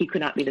order, that he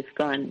could not be this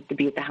gun to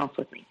be at the house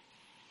with me.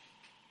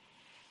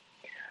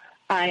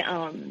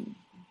 I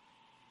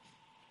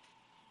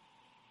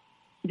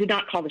did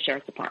not call the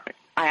sheriff's department.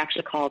 I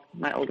actually called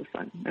my oldest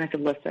son, and I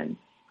said, listen,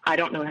 I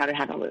don't know how to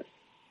handle this.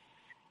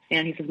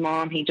 And he says,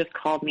 Mom, he just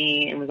called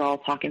me and was all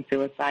talking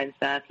suicide and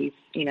stuff. He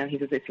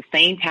says, it's the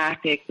same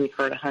tactic we've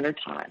heard 100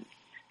 times.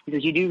 He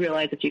says, you do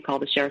realize if you call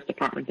the sheriff's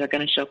department, they're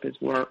going to show up his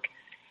work,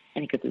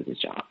 and he could lose his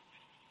job.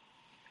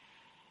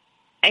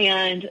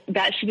 And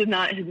that should have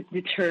not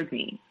deterred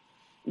me.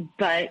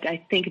 But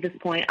I think at this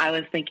point I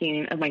was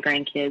thinking of my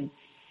grandkids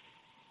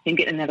and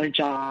getting another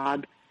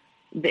job.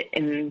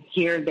 And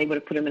here they would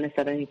have put him in a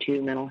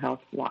 72 mental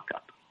health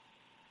lockup.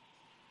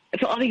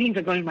 So all these things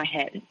are going in my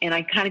head. And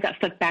I kind of got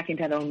stuck back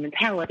into that own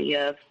mentality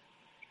of,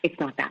 it's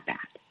not that bad.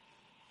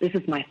 This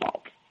is my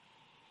fault.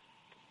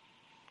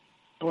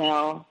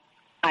 Well,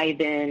 I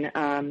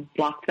then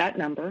blocked that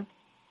number.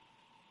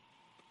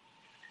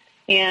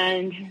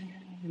 And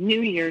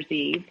New Year's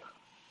Eve,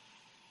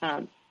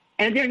 and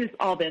during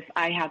all this,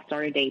 I have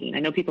started dating. I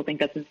know people think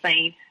that's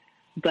insane,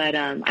 but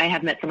I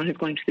have met someone who's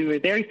going through a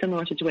very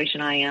similar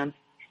situation I am,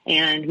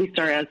 and we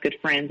started as good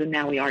friends, and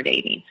now we are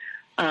dating.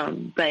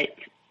 But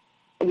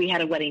we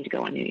had a wedding to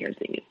go on New Year's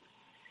Eve,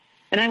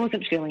 and I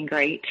wasn't feeling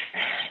great.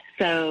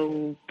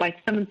 So by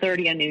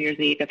 7:30 on New Year's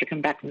Eve, after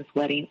coming back from this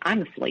wedding,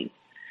 I'm asleep.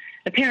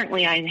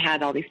 Apparently, I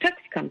had all these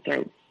texts come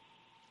through,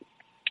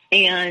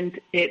 and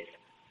it's,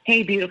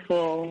 hey,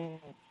 beautiful,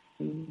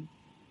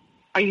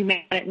 are you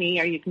mad at me?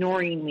 Are you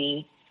ignoring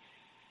me?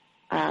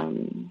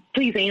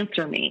 Please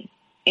answer me.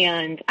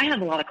 And I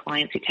have a lot of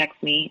clients who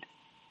text me,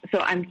 so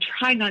I'm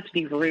trying not to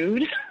be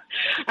rude.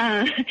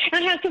 And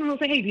I have someone who will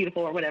say, hey,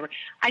 beautiful, or whatever.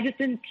 I just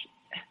didn't,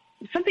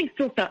 something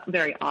still felt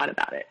very odd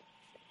about it.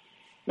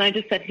 And I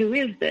just said, who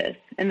is this?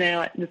 And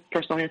then this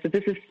person said,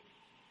 this is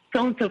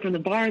so-and-so from the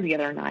bar the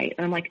other night.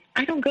 And I'm like,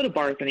 I don't go to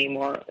bars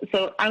anymore.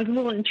 So I was a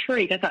little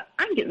intrigued. I thought,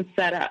 I'm getting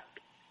set up.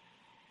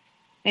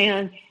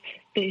 And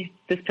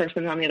this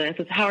person on the other end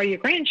says, how are your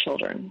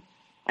grandchildren?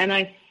 And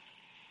I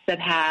said,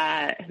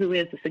 hi, who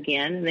is this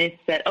again? And they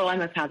said, oh, I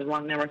must have the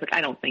wrong number. I was like,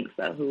 I don't think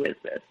so. Who is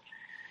this?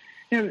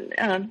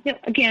 And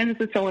again,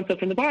 this is so-and-so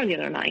from the bar the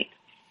other night.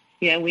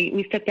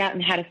 We stepped out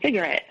and had a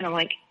cigarette. And I'm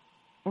like,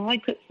 well, I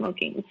quit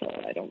smoking,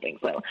 so I don't think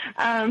so.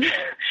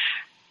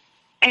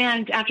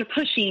 And after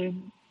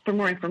pushing for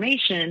more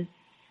information,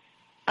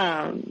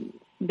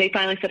 they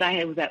finally said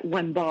I was at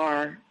one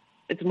bar.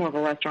 It's more of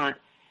a restaurant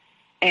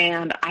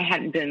And I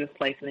hadn't been in this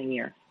place in a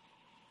year.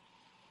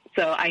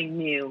 So I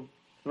knew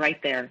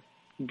right there,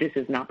 this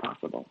is not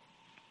possible.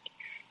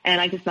 And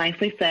I just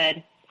nicely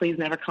said, please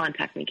never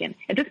contact me again.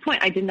 At this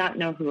point, I did not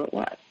know who it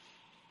was.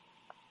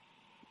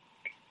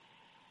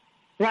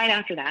 Right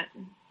after that,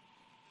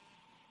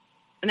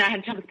 and I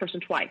had to tell this person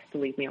twice to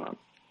leave me alone.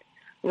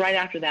 Right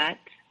after that,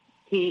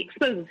 he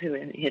exposes who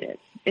it is.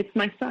 It's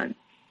my son.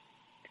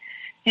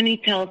 And he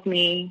tells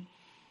me,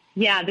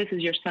 yeah, this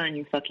is your son,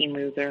 you fucking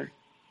loser.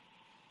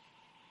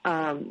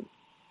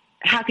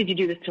 How could you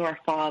do this to our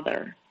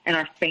father and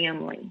our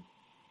family?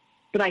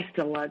 But I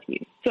still love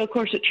you. So, of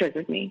course, it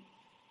triggered me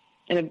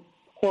in a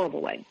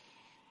horrible way.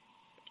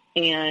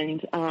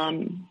 And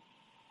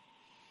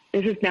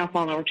this has now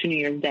fallen over to New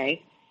Year's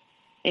Day,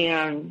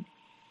 and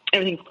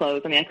everything's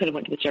closed. I mean, I could have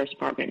went to the sheriff's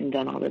department and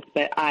done all this,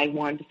 but I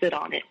wanted to sit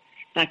on it.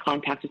 And I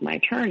contacted my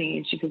attorney,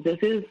 and she said, this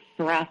is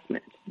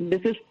harassment.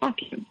 This is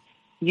stalking.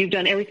 You've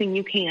done everything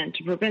you can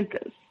to prevent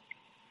this.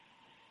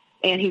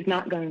 And he's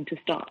not going to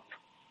stop.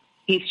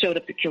 He's showed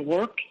up at your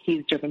work.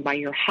 He's driven by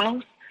your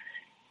house.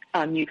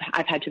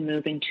 I've had to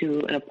move into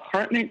an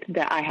apartment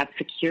that I have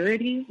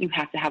security. You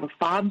have to have a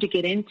fob to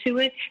get into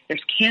it.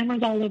 There's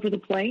cameras all over the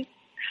place.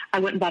 I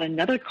went and bought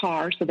another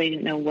car so they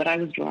didn't know what I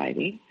was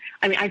driving.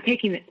 I mean, I'm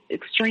taking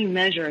extreme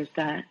measures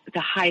to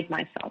hide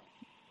myself.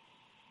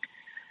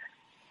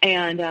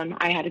 And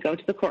I had to go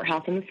to the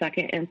courthouse in a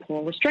second and pull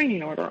a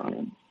restraining order on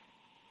him,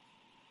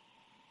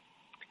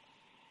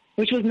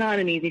 which was not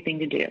an easy thing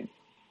to do,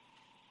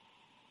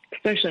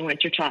 especially when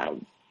it's your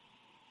child.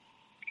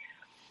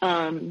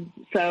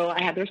 So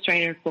I had the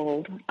restrainer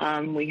pulled.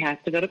 We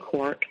had to go to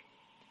court,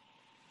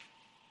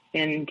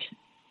 and,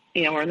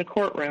 we're in the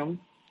courtroom,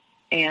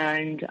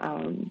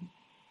 and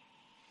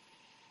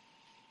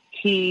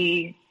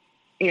he,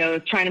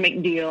 was trying to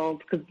make deals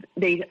because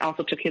they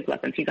also took his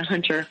weapons. He's a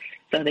hunter,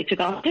 so they took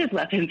all his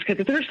weapons because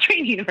it's a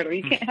restraining order.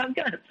 You can't have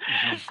guns.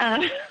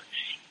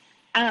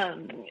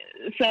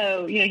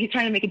 So, he's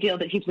trying to make a deal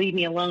that he'd leave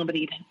me alone, but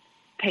he'd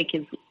take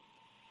his,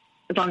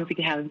 as long as he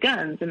could have his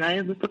guns. And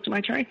I just looked at my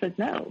attorney and said,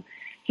 no,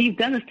 he's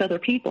done this to other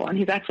people, and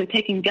he's actually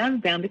taking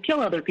guns down to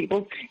kill other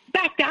people.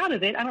 Backed out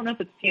of it. I don't know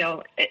if it's,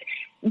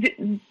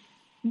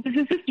 this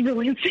is just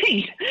really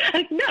insane.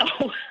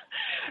 No.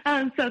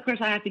 So, of course,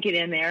 I have to get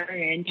in there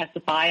and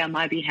testify on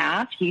my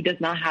behalf. He does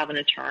not have an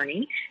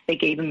attorney. They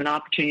gave him an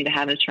opportunity to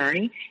have an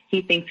attorney.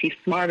 He thinks he's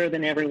smarter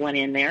than everyone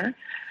in there.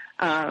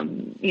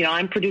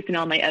 I'm producing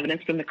all my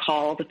evidence from the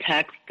call, the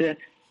text,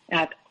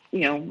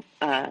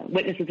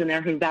 witnesses in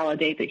there who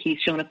validate that he's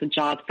shown up at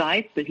job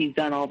sites, that he's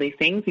done all these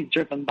things, he's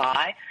driven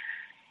by,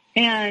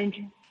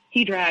 and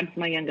he drags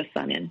my youngest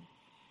son in.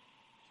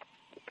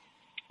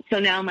 So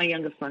now my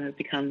youngest son has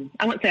become,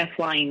 I wouldn't say a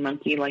flying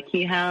monkey like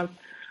he has,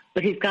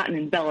 but he's gotten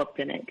enveloped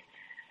in it.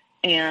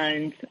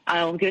 And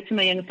I'll get to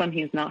my youngest son,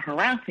 he's not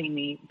harassing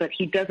me, but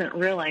he doesn't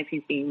realize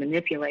he's being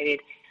manipulated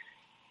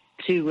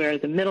to where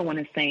the middle one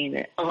is saying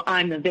that, oh,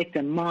 I'm the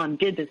victim, Mom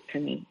did this to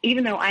me,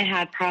 even though I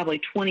had probably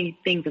 20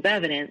 things of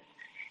evidence,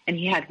 and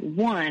he had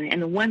one,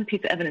 and the one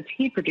piece of evidence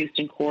he produced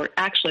in court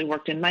actually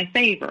worked in my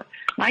favor.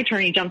 My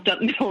attorney jumped up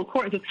in the middle of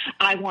court and said,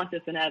 I want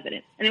this in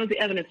evidence, and it was the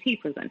evidence he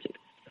presented.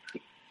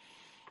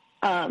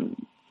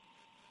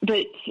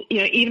 But,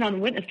 even on the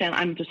witness stand,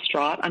 I'm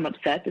distraught, I'm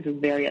upset, this is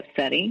very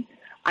upsetting.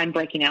 I'm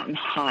breaking out in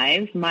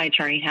hives. My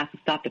attorney has to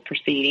stop the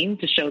proceeding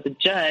to show the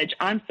judge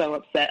I'm so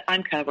upset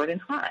I'm covered in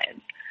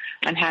hives.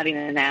 I'm having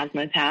an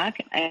asthma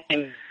attack,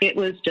 and it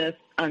was just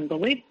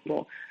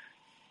unbelievable.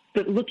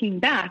 But looking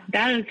back,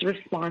 that is the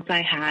response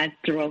I had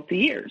throughout the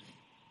years.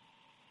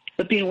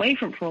 But being away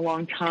from it for a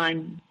long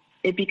time,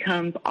 it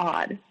becomes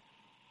odd.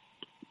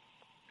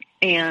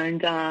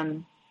 And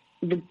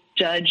the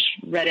judge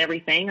read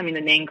everything. I mean,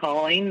 the name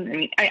calling. I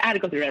mean, I had to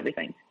go through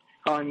everything.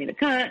 Calling me the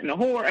cunt and the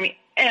whore. I mean,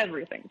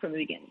 everything from the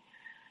beginning.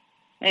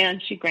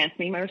 And she grants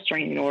me my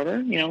restraining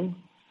order.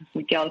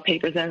 We get all the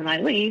papers in and I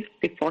leave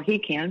before he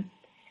can.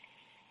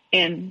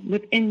 And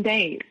within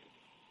days,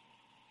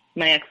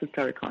 my ex has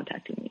started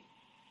contacting me.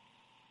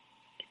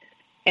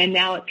 And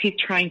now he's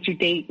trying to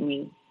date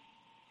me.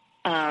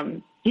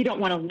 He don't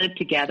want to live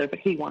together, but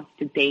he wants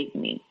to date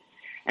me.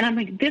 And I'm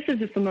like, this is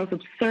just the most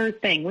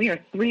absurd thing. We are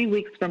 3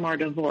 weeks from our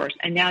divorce,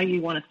 and now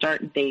you want to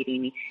start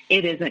dating me.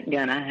 It isn't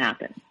going to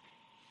happen.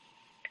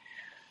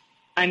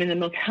 I'm in the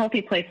most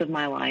healthy place of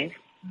my life.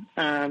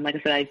 Like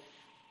I said,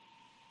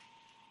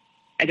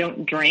 I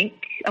don't drink.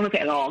 I won't say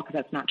at all because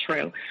that's not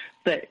true.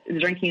 But the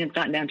drinking has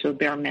gotten down to a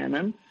bare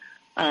minimum.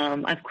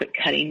 I've quit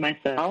cutting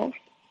myself.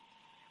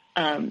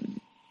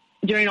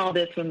 During all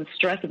this, from the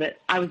stress of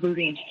it, I was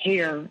losing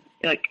hair,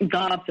 like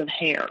gobs of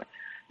hair.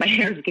 My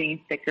hair is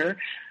getting thicker.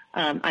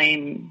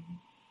 My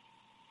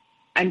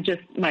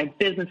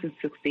business is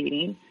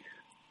succeeding.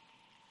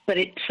 But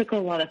it took a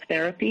lot of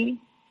therapy.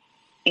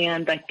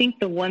 And I think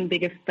the one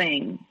biggest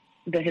thing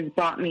that has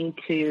brought me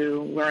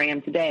to where I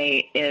am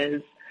today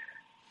is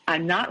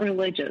I'm not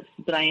religious,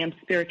 but I am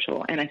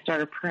spiritual, and I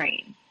started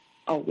praying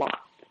a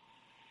lot.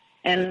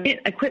 And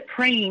I quit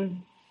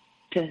praying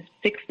to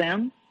fix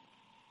them.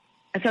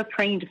 I started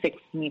praying to fix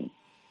me.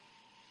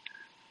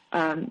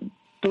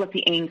 to let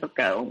the anger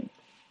go,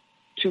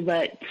 to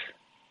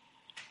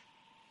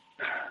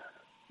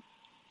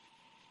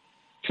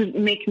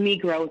make me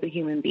grow as a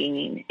human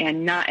being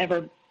and not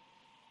ever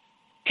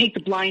take the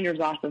blinders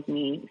off of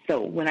me.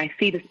 So when I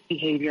see this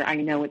behavior, I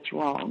know it's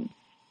wrong.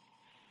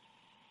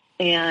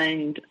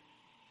 And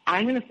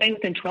I'm going to say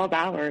within 12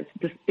 hours,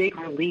 this big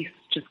release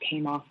just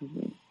came off of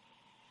me.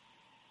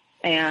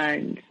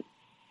 And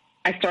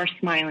I started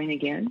smiling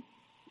again.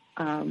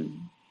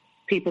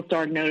 People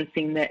started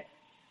noticing that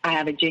I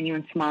have a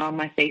genuine smile on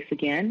my face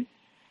again.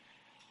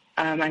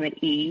 I'm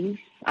at ease.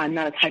 I'm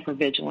not as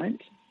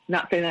hypervigilant.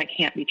 Not saying that I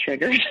can't be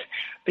triggered,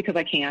 because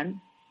I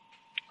can.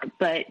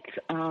 But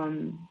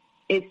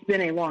it's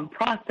been a long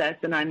process,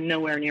 and I'm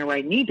nowhere near where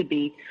I need to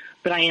be,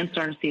 but I am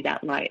starting to see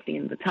that light at the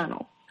end of the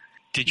tunnel.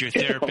 Did your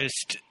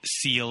therapist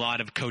see a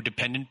lot of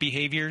codependent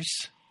behaviors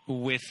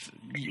with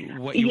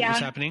what was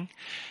happening?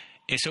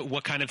 And so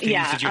what kind of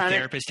things did your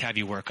therapist have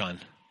you work on?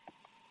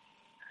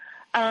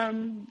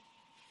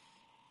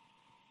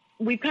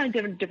 We've kind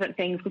of done different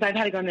things, because I've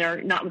had to go in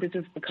there not with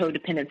just the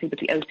codependency, but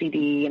the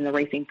OCD and the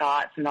racing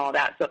thoughts and all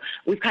that. So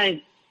we've kind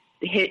of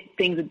hit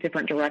things in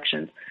different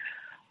directions.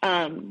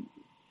 And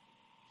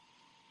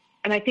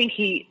I think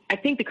the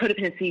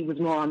codependency was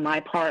more on my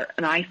part,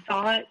 and I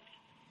saw it.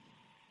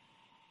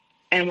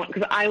 And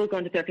because I was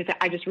going to therapy,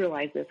 I just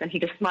realized this, and he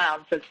just smiled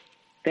and says,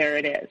 "There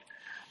it is."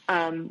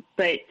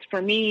 But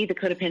for me, the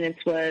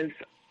codependence was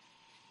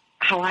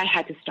how I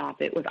had to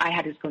stop it. Was I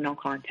had to just go no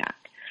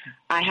contact.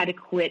 I had to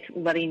quit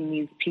letting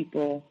these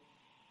people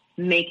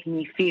make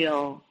me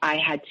feel I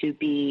had to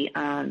be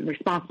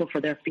responsible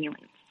for their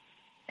feelings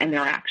and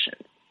their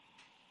actions.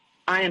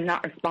 I am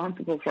not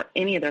responsible for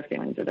any of their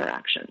feelings or their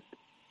actions.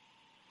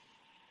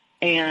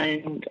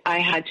 And I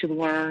had to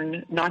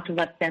learn not to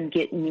let them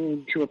get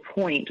me to a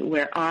point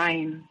where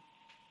I'm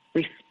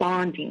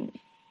responding.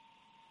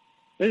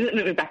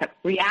 Back up,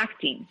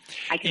 reacting.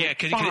 I can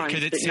respond,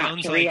 because it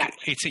sounds like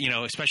react. It's,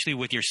 especially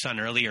with your son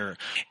earlier,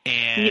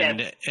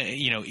 and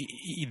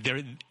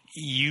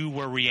you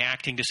were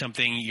reacting to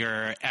something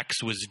your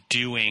ex was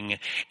doing,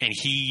 and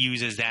he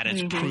uses that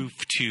as proof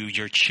to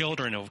your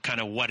children of kind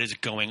of what is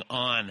going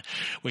on,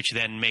 which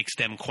then makes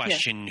them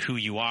question who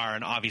you are.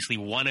 And obviously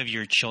one of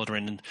your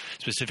children,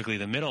 specifically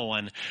the middle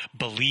one,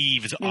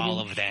 believes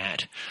all of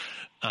that.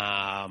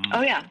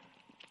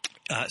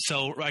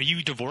 So are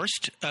you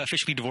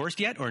officially divorced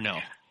yet, or no?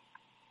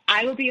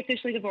 I will be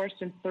officially divorced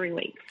in 3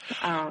 weeks.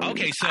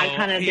 Okay, so I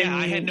kind of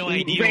I had no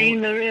idea.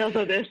 Bringing the reels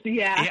of this,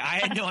 I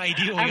had no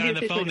idea when we got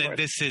on the phone that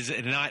this is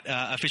not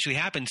officially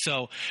happened.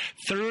 So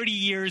 30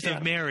 years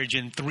of marriage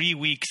in 3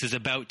 weeks is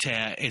about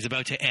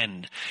to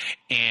end,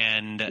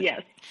 and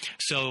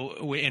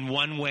so in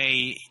one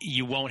way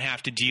you won't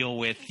have to deal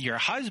with your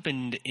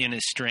husband in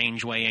a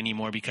strange way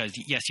anymore, because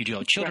yes, you do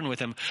have children with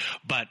him,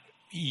 but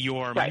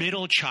your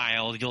middle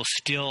child, you'll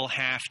still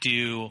have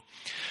to.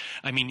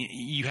 I mean,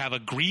 you have a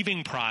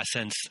grieving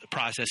process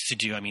to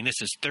do. I mean, this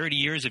is 30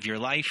 years of your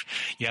life.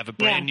 You have a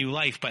brand new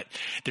life, but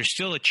there's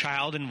still a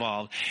child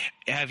involved.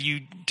 Have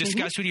you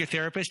discussed with your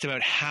therapist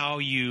about how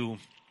you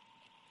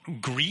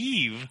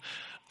grieve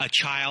a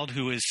child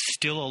who is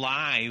still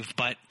alive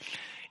but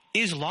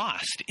is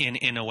lost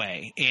in a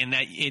way, and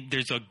that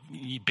there's a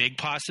big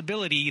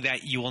possibility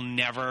that you will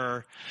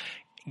never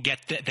get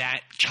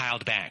that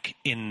child back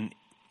and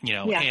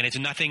it's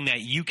nothing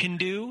that you can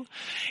do.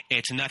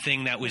 It's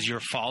nothing that was your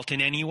fault in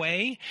any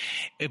way,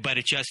 but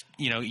it just,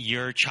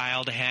 your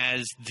child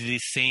has the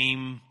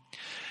same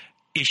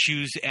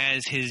issues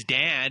as his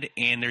dad,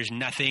 and there's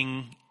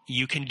nothing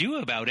you can do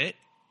about it.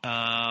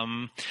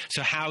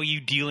 So how are you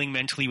dealing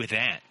mentally with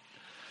that?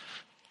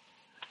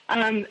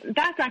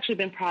 That's actually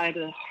been probably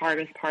the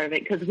hardest part of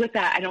it, because with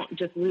that, I don't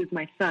just lose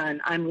my son,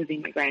 I'm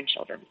losing my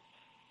grandchildren.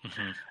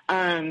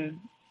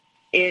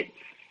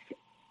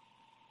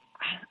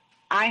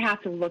 I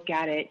have to look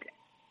at it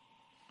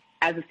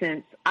as a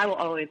sense, I will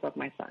always love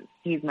my son.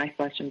 He's my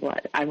flesh and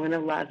blood. I'm going to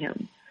love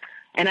him.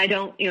 And I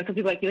don't, some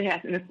people are like,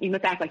 you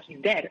must act like he's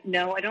dead.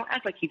 No, I don't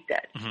act like he's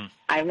dead.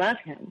 I love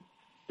him,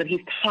 but he's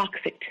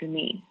toxic to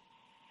me.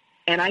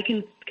 And I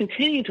can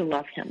continue to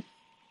love him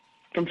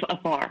from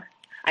afar.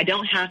 I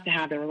don't have to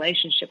have a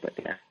relationship with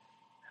him.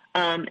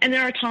 And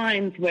there are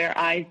times where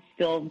I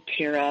still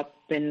tear up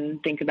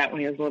and think about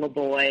when he was a little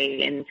boy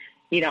and,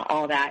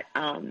 all that.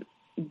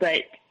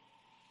 But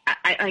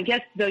I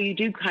guess, though, you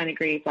do kind of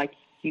grieve like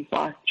you've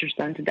lost your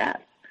son to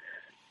death,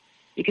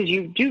 because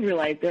you do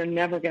realize they're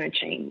never going to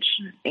change.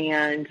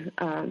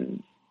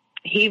 And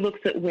he looks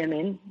at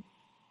women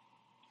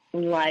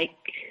like,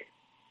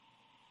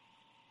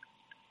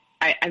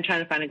 I'm trying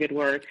to find a good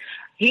word.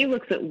 He's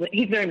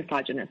very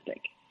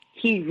misogynistic.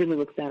 He really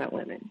looks down at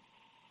women.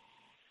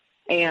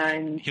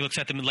 And he looks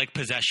at them like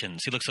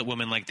possessions. He looks at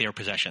women like they're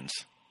possessions.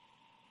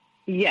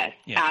 Yes,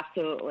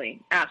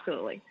 absolutely.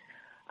 Absolutely.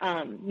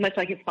 Much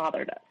like his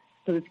father does.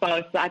 So his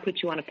father said, I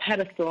put you on a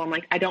pedestal. I'm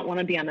like, I don't want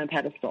to be on a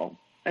pedestal.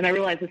 And I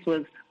realized this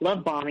was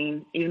love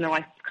bombing, even though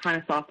I kind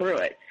of saw through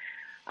it.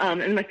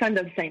 And my son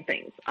does the same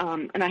things.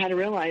 And I had to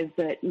realize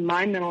that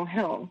my mental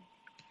health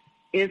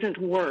isn't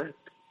worth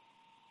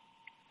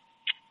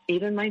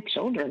even my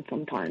children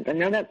sometimes. I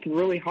know that's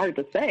really hard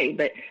to say,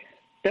 but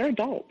they're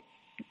adults.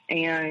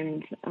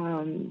 And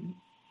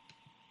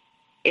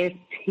if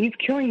he's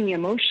killing me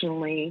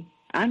emotionally,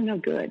 I'm no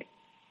good.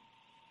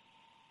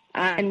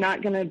 I'm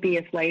not going to be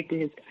a slave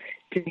to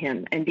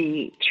him and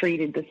be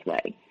treated this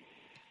way.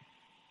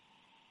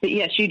 But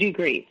yes, you do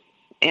grieve,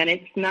 and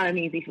it's not an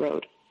easy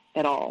road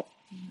at all.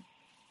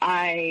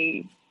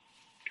 I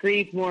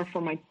grieve more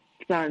for my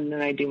son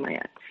than I do my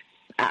ex.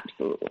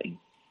 Absolutely.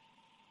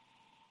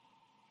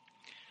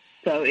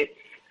 So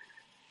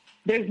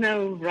there's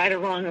no right or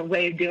wrong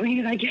way of doing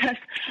it, I guess.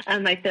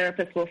 My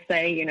therapist will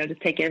say,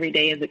 just take every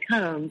day as it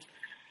comes,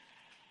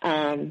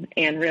 and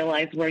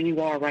realize where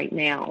you are right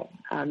now.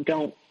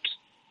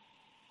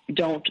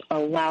 Don't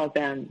allow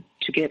them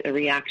to get a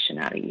reaction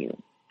out of you.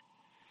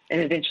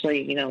 And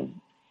eventually,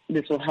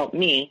 this will help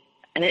me,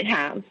 and it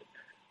has.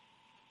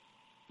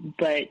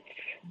 But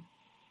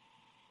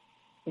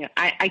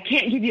I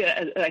can't give you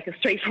a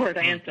straightforward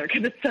answer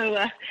because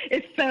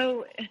it's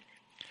so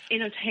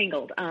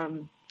tangled.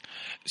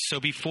 So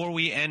before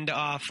we end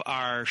off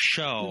our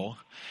show,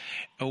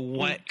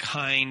 what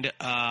kind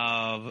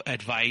of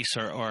advice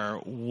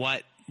or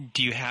what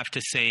do you have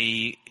to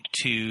say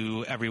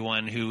to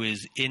everyone who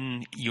is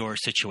in your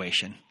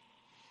situation?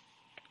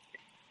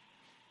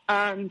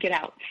 Get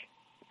out.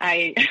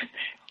 Like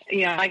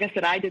I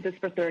said, I did this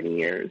for 30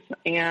 years,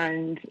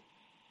 and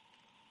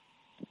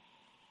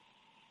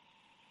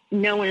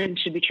no one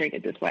should be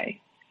treated this way.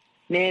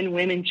 Men,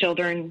 women,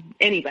 children,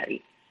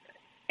 anybody.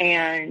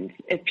 And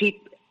if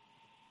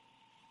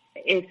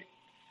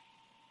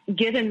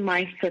given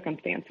my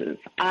circumstances,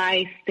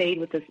 I stayed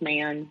with this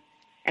man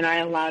and I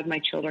allowed my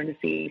children to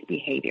see his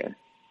behavior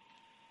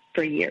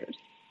for years.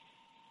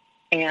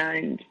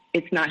 And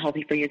it's not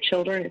healthy for your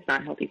children. It's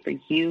not healthy for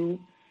you.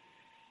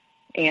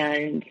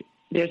 And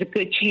there's a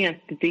good chance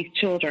that these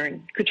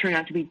children could turn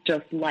out to be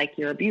just like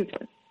your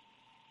abuser.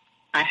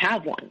 I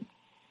have one.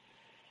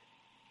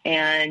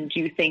 And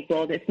you think,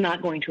 well, it's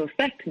not going to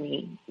affect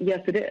me.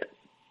 Yes, it is.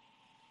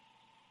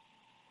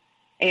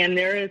 And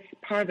there is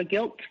part of the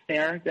guilt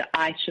there that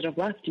I should have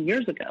left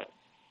years ago.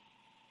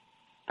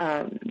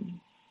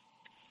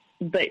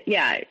 But,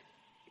 yeah,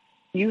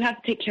 you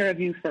have to take care of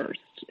you first.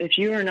 If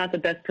you are not the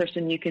best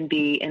person you can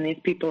be and these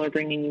people are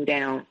bringing you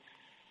down,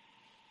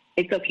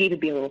 it's okay to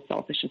be a little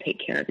selfish and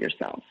take care of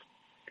yourself.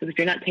 Because if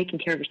you're not taking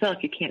care of yourself,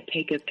 you can't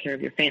take care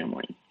of your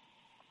family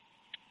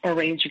or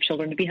raise your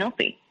children to be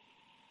healthy.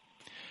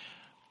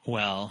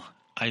 Well,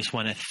 I just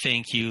want to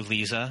thank you,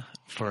 Lisa,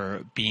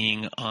 for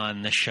being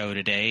on the show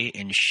today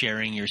and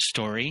sharing your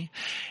story.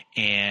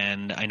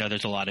 And I know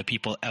there's a lot of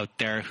people out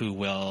there who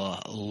will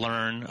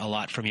learn a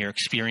lot from your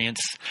experience,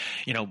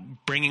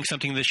 bringing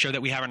something to the show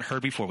that we haven't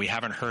heard before. We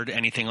haven't heard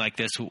anything like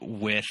this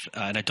with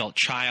an adult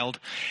child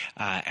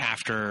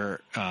after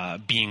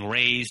being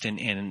raised.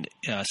 And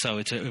so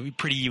it's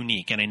pretty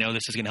unique. And I know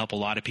this is going to help a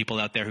lot of people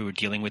out there who are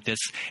dealing with this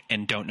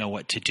and don't know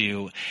what to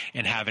do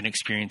and have an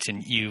experience.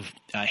 And you've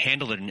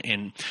handled it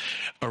in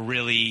a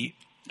really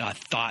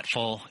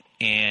thoughtful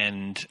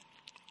and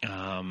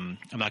I'm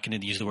not going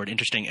to use the word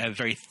interesting, a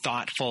very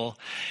thoughtful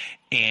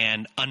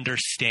and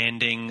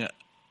understanding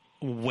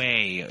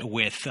way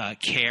with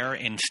care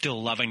and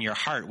still love in your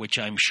heart, which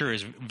I'm sure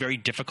is very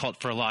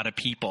difficult for a lot of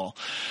people.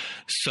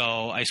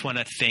 So I just want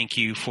to thank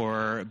you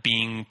for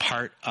being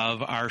part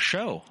of our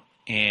show.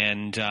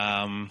 And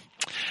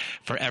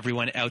for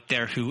everyone out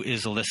there who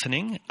is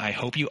listening, I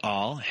hope you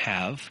all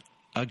have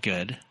a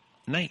good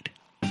night.